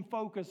kingdom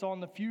focus on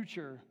the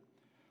future.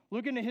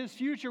 Looking at his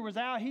future was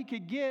how he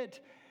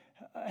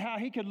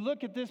could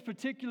look at this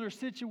particular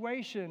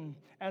situation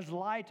as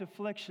light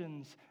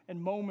afflictions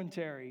and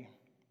momentary.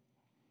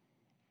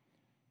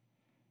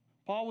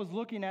 Paul was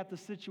looking at the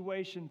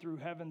situation through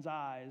heaven's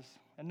eyes.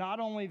 And not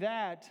only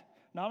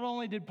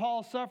did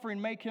Paul's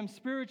suffering make him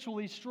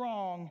spiritually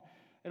strong,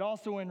 it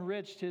also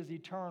enriched his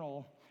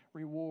eternal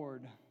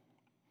reward.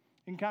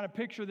 You can kind of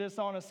picture this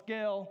on a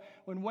scale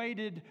when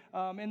weighted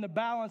in the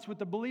balance with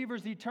the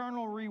believer's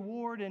eternal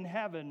reward in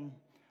heaven.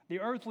 The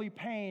earthly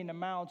pain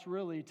amounts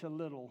really to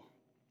little.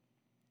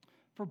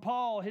 For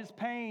Paul, his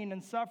pain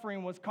and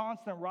suffering was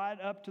constant right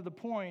up to the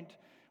point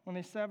when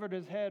they severed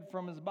his head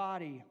from his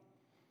body.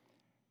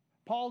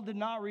 Paul did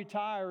not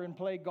retire and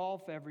play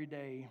golf every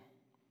day.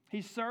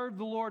 He served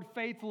the Lord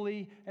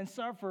faithfully and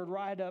suffered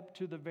right up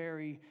to the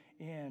very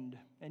end,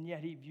 and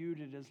yet he viewed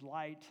it as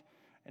light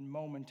and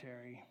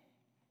momentary.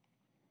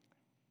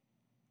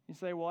 You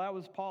say, well, that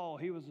was Paul.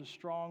 He was a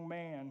strong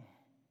man.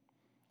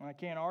 And I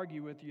can't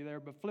argue with you there,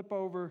 but flip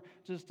over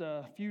just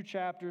a few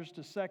chapters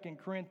to 2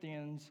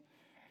 Corinthians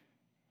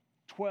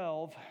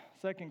 12.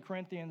 2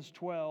 Corinthians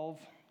 12.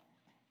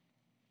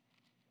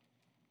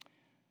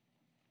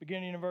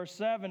 Beginning in verse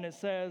 7, it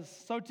says,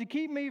 "So to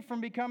keep me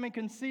from becoming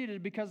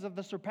conceited because of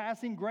the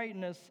surpassing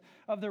greatness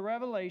of the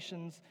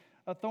revelations,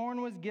 a thorn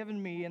was given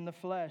me in the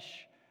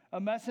flesh, a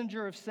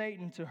messenger of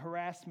Satan to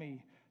harass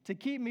me, to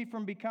keep me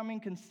from becoming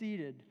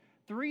conceited.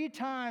 3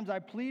 times I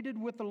pleaded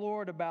with the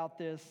Lord about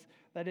this,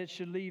 that it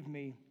should leave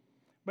me.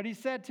 But he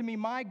said to me,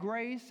 'My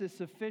grace is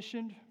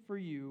sufficient for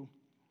you,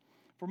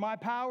 for my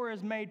power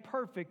is made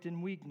perfect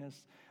in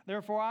weakness.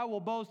 Therefore I will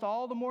boast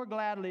all the more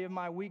gladly of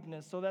my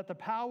weakness, so that the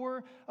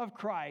power of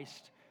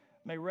Christ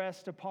may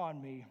rest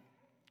upon me.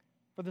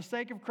 For the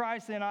sake of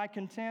Christ, then, I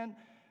contend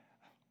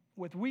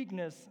with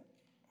weakness,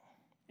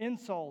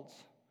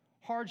 insults,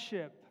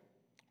 hardship,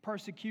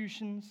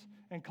 persecutions,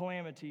 and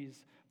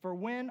calamities. For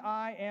when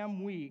I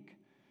am weak,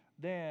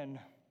 then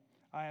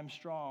I am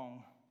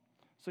strong.'"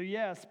 So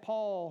yes,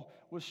 Paul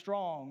was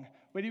strong,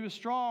 but he was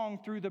strong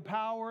through the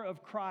power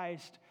of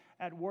Christ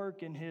at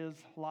work in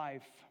his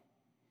life.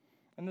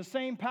 And the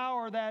same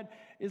power that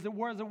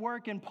was at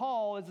work in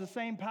Paul is the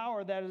same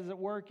power that is at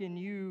work in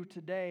you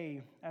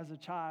today as a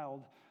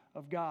child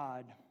of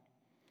God.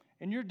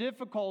 In your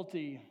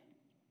difficulty,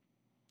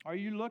 are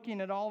you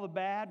looking at all the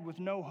bad with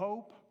no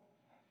hope?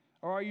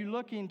 Or are you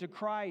looking to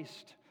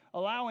Christ,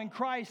 allowing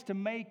Christ to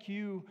make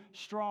you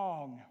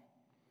strong?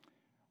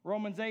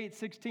 Romans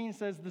 8:16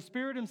 says, "The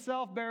Spirit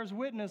himself bears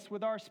witness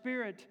with our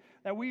spirit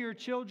that we are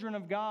children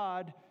of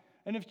God,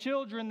 and if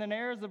children, then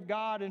heirs of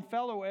God and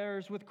fellow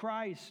heirs with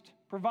Christ,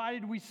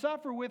 provided we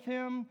suffer with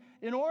him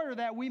in order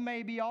that we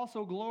may be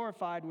also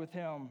glorified with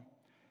him.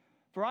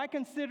 For I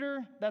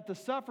consider that the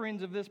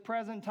sufferings of this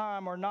present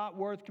time are not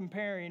worth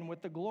comparing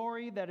with the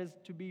glory that is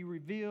to be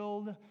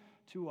revealed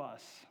to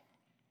us."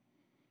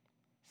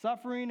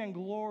 Suffering and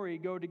glory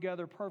go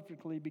together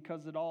perfectly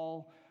because it's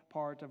all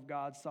part of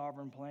God's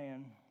sovereign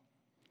plan.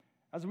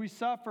 As we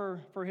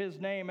suffer for his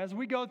name, as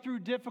we go through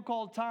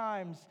difficult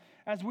times,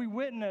 as we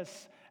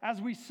witness,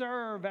 as we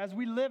serve, as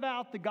we live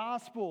out the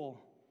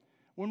gospel,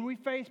 when we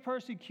face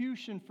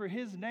persecution for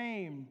his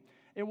name,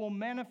 it will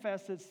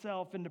manifest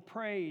itself into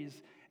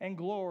praise and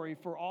glory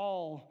for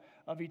all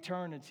of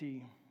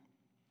eternity.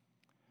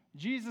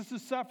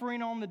 Jesus'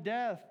 suffering and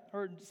death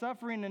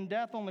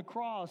on the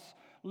cross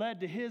led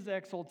to his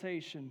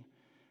exaltation.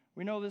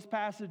 We know this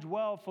passage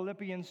well.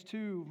 Philippians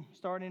 2,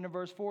 starting in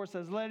verse 4,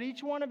 says, "Let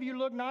each one of you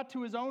look not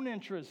to his own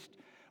interest,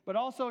 but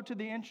also to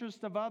the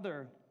interest of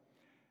other.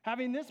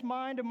 Having this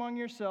mind among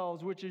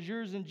yourselves, which is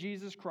yours in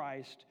Jesus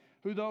Christ,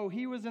 who though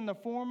he was in the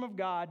form of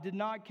God, did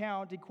not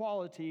count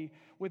equality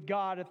with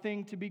God a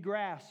thing to be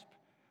grasped,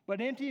 but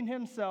emptying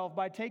himself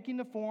by taking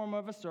the form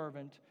of a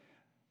servant,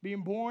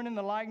 being born in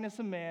the likeness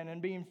of men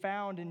and being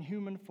found in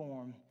human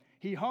form,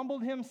 he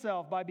humbled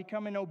himself by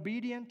becoming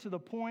obedient to the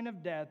point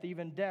of death,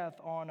 even death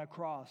on a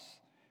cross.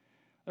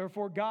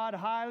 Therefore, God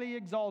highly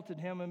exalted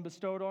him and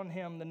bestowed on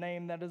him the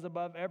name that is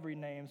above every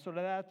name, so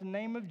that at the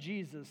name of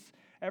Jesus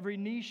every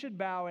knee should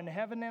bow in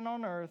heaven and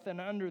on earth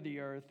and under the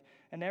earth,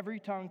 and every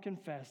tongue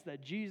confess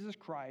that Jesus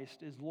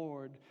Christ is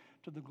Lord,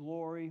 to the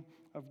glory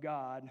of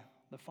God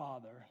the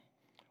Father.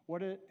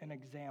 What an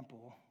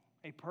example,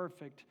 a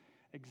perfect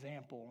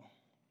example.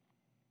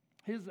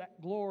 His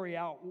glory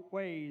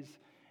outweighs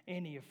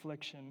any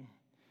affliction.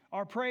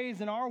 Our praise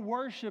and our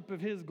worship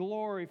of his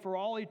glory for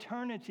all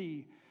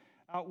eternity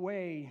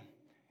outweigh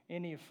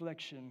any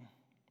affliction.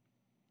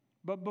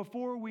 But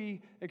before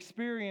we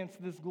experience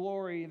this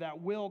glory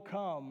that will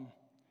come,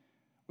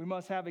 we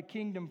must have a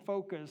kingdom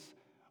focus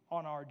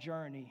on our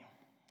journey.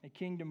 A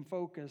kingdom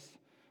focus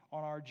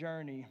on our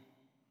journey.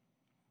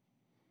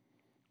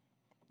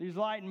 These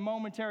light and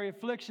momentary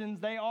afflictions,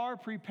 they are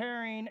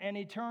preparing an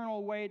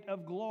eternal weight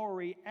of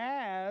glory,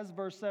 as,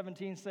 verse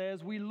 17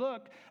 says, we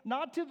look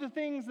not to the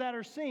things that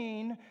are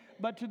seen,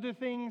 but to the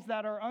things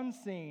that are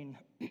unseen.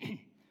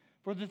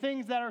 For the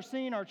things that are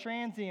seen are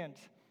transient,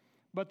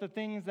 but the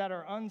things that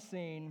are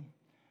unseen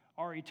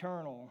are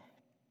eternal.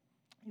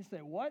 You say,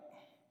 what?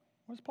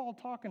 What's Paul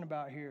talking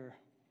about here?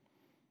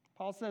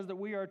 Paul says that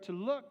we are to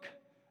look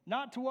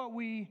not to what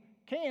we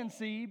can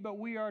see, but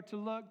we are to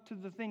look to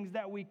the things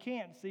that we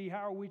can't see.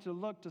 How are we to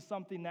look to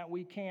something that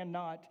we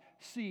cannot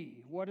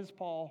see? What is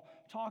Paul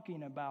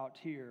talking about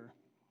here?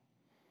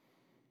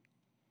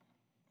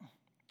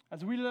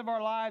 As we live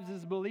our lives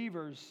as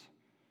believers,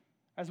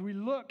 as we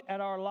look at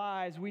our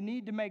lives, we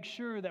need to make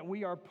sure that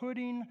we are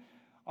putting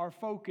our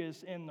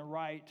focus in the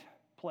right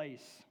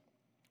place.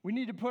 We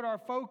need to put our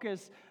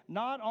focus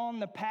not on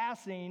the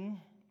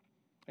passing,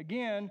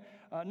 again,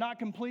 not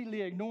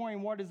completely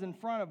ignoring what is in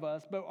front of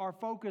us, but our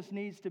focus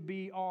needs to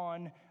be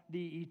on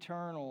the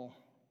eternal.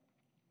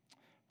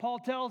 Paul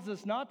tells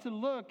us not to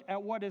look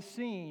at what is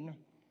seen,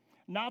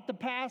 not the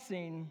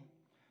passing,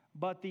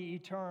 but the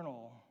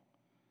eternal.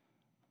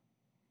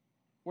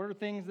 What are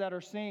things that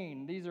are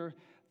seen? These are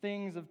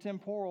things of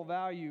temporal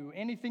value,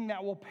 anything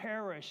that will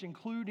perish,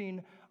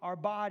 including our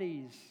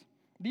bodies.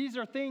 These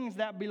are things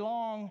that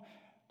belong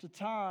to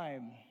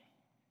time.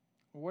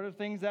 What are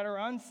things that are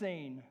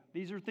unseen?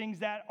 These are things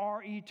that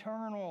are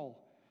eternal,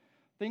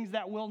 things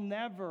that will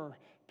never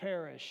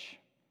perish,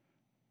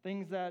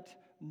 things that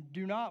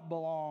do not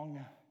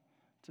belong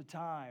to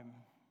time.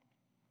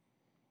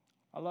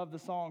 I love the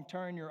song,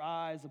 Turn Your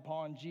Eyes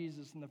Upon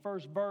Jesus. And the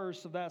first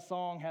verse of that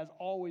song has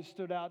always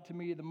stood out to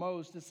me the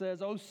most. It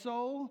says, "O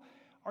soul,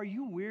 are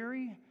you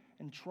weary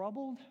and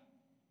troubled?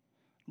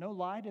 No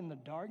light in the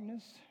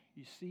darkness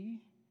you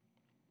see?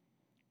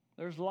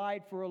 There's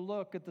light for a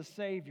look at the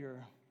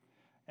Savior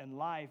and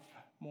life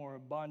more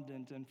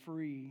abundant and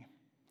free."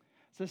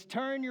 It says,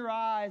 turn your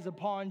eyes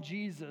upon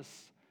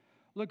Jesus.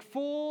 Look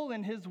full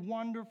in his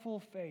wonderful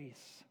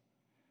face,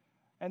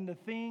 and the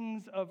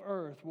things of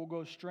earth will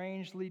go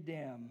strangely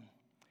dim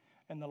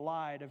in the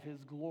light of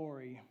his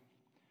glory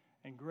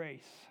and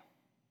grace.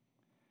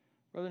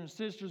 Brothers and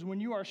sisters, when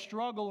you are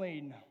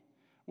struggling,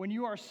 when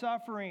you are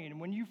suffering,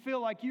 when you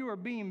feel like you are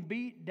being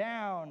beat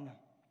down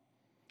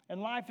and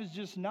life is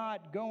just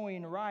not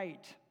going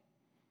right,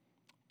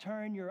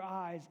 turn your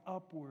eyes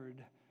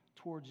upward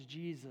towards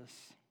Jesus.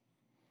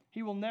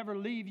 He will never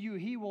leave you.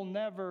 He will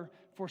never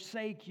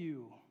forsake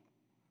you.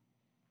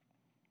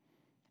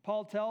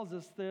 Paul tells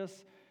us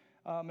this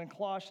in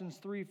Colossians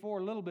 3:4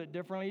 a little bit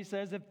differently. He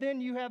says, if then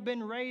you have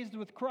been raised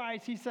with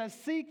Christ, he says,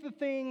 seek the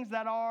things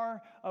that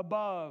are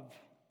above,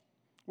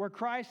 where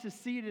Christ is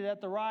seated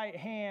at the right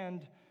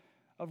hand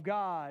of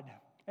God.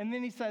 And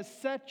then he says,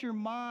 set your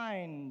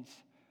minds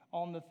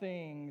on the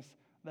things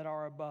that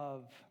are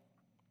above.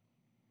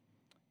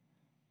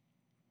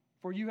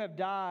 For you have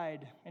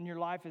died, and your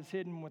life is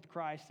hidden with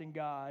Christ in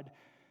God.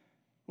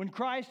 When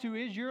Christ, who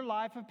is your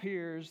life,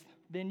 appears,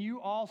 then you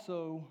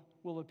also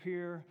will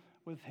appear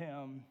with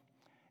him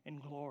in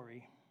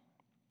glory.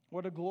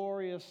 What a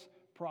glorious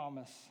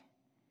promise.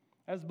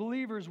 As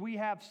believers, we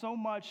have so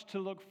much to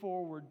look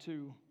forward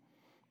to.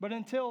 But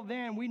until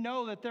then, we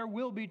know that there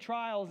will be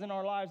trials in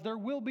our lives. There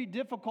will be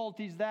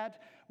difficulties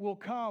that will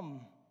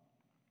come.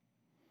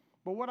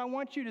 But what I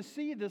want you to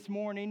see this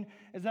morning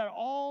is that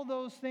all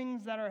those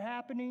things that are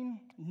happening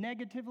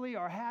negatively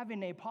are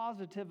having a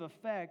positive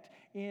effect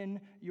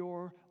in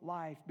your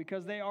life,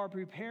 because they are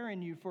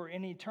preparing you for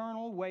an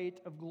eternal weight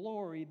of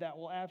glory that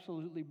will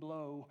absolutely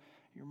blow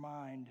your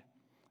mind.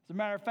 As a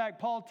matter of fact,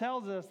 Paul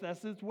tells us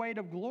that this weight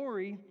of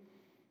glory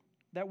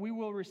that we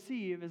will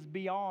receive is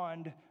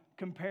beyond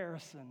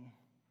comparison.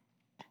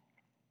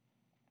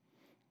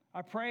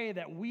 I pray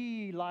that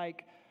we,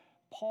 like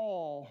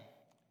Paul,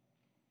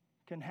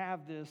 can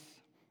have this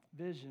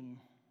vision,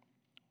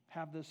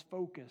 have this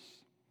focus.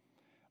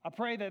 I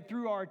pray that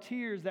through our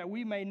tears that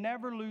we may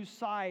never lose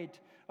sight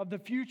of the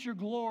future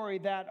glory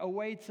that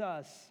awaits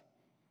us.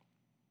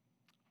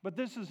 But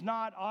this is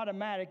not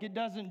automatic. It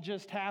doesn't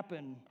just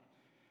happen.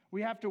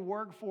 We have to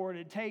work for it.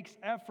 It takes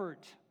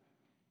effort.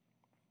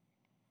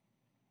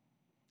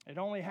 It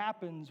only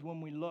happens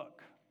when we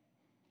look,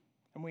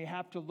 and we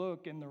have to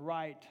look in the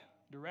right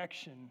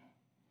direction.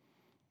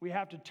 We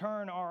have to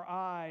turn our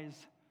eyes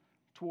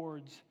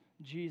towards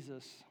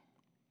Jesus.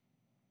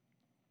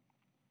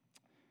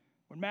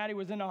 When Maddie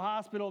was in the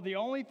hospital, the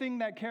only thing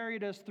that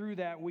carried us through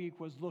that week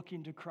was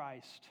looking to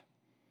Christ,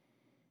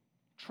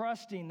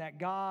 trusting that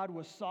God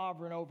was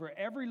sovereign over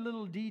every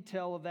little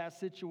detail of that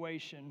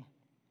situation.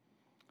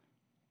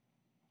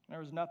 There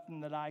was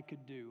nothing that I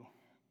could do.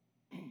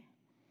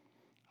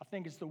 I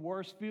think it's the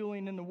worst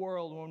feeling in the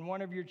world when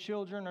one of your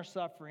children are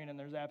suffering and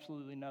there's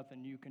absolutely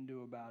nothing you can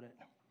do about it.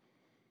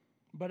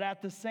 But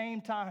at the same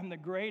time, the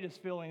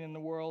greatest feeling in the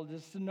world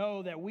is to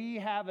know that we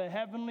have a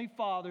Heavenly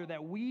Father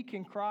that we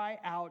can cry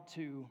out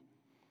to.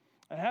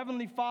 A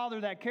Heavenly Father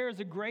that cares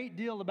a great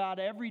deal about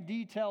every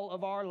detail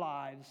of our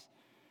lives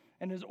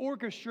and is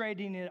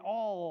orchestrating it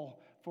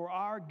all for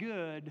our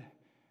good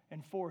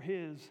and for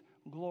His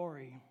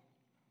glory.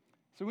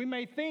 So we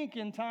may think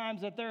in times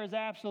that there is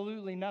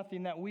absolutely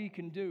nothing that we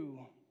can do,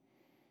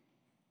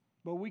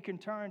 but we can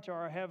turn to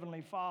our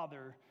Heavenly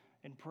Father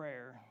in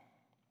prayer,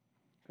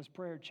 because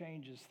prayer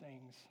changes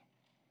things.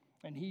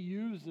 And He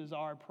uses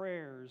our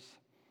prayers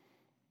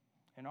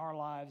in our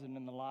lives and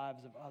in the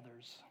lives of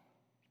others.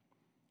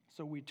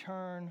 So we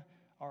turn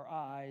our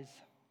eyes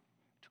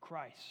to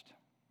Christ.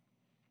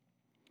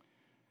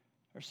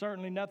 There's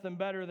certainly nothing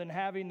better than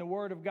having the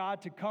Word of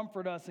God to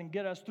comfort us and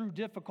get us through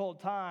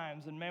difficult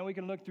times. And man, we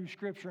can look through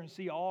Scripture and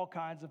see all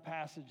kinds of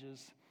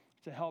passages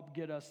to help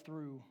get us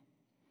through.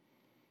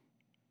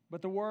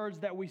 But the words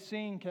that we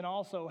sing can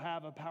also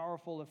have a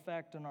powerful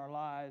effect on our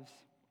lives.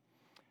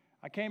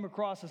 I came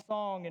across a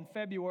song in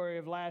February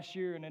of last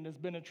year, and it has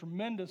been a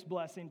tremendous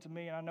blessing to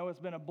me. And I know it's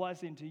been a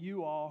blessing to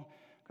you all,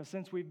 because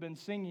since we've been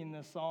singing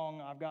this song,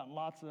 I've gotten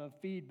lots of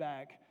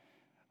feedback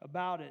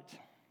about it.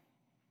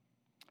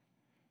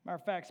 Matter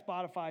of fact,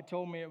 Spotify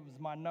told me it was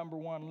my number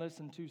one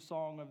listened to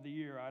song of the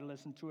year. I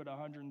listened to it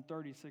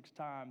 136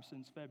 times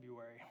since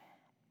February.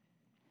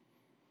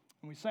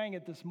 And we sang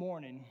it this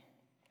morning.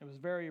 It was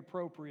very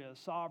appropriate,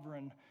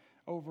 sovereign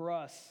over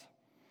us.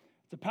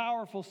 It's a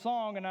powerful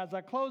song, and as I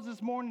close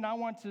this morning, I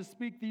want to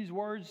speak these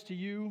words to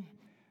you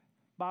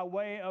by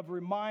way of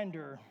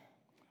reminder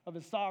of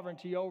His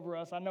sovereignty over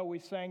us. I know we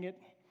sang it,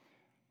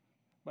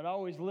 but I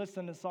always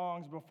listen to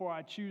songs before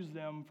I choose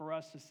them for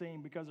us to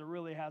sing, because it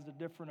really has a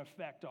different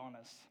effect on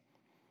us.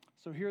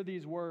 So hear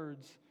these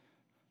words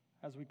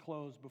as we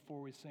close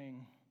before we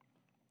sing.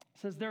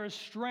 It says, "There is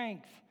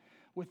strength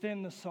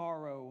within the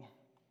sorrow.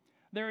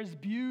 There is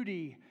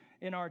beauty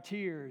in our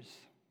tears.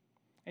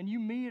 And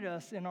you meet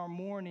us in our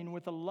mourning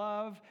with a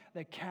love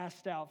that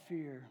casts out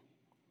fear.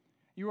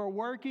 You are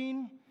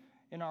working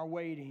in our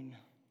waiting,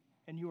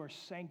 and you are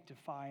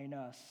sanctifying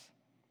us.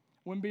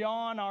 When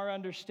beyond our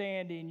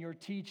understanding, you're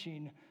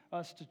teaching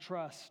us to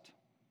trust.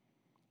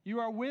 You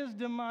are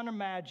wisdom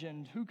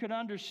unimagined. Who could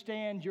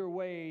understand your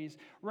ways?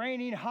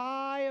 Reigning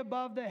high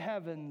above the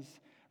heavens,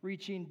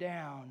 reaching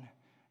down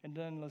in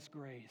endless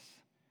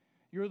grace.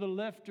 You're the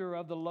lifter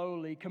of the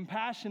lowly,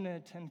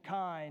 compassionate and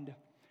kind.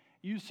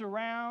 You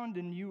surround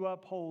and you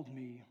uphold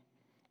me,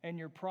 and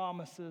your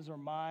promises are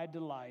my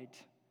delight.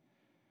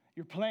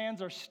 Your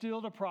plans are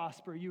still to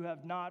prosper. You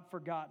have not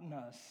forgotten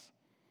us.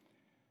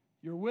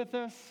 You're with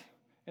us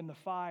in the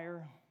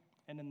fire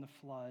and in the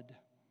flood.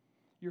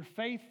 You're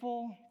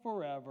faithful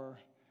forever,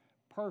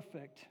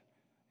 perfect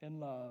in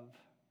love.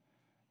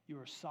 You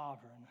are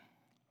sovereign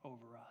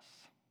over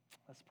us."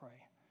 Let's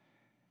pray.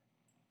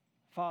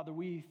 Father,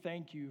 we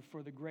thank you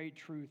for the great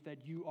truth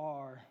that you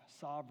are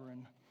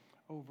sovereign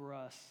over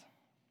us.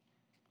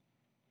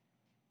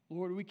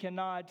 Lord, we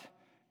cannot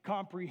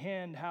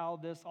comprehend how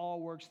this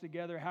all works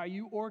together, how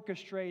you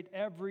orchestrate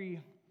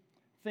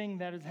everything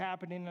that is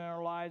happening in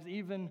our lives,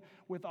 even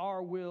with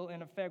our will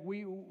in effect.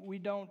 We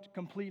don't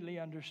completely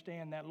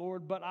understand that,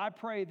 Lord, but I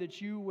pray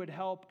that you would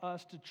help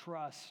us to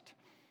trust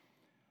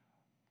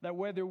that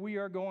whether we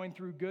are going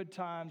through good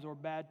times or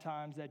bad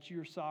times, that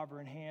your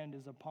sovereign hand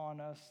is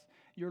upon us,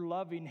 your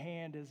loving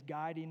hand is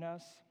guiding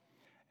us.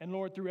 And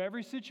Lord, through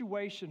every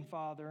situation,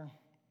 Father,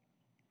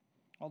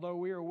 although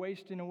we are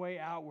wasting away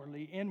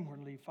outwardly,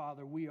 inwardly,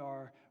 Father, we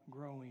are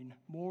growing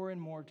more and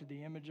more to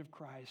the image of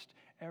Christ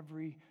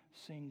every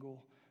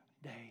single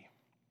day.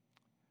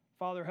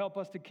 Father, help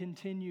us to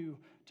continue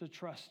to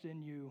trust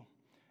in you.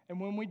 And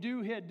when we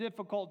do hit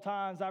difficult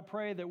times, I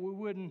pray that we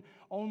wouldn't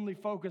only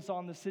focus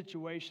on the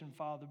situation,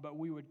 Father, but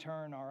we would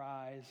turn our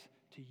eyes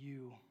to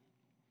you,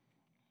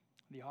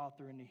 the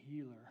author and the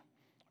healer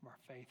of our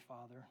faith,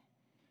 Father.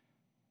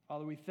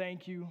 Father, we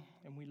thank you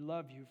and we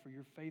love you for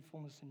your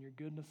faithfulness and your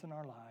goodness in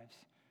our lives.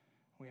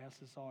 We ask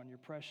this all in your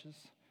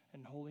precious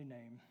and holy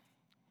name.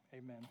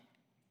 Amen.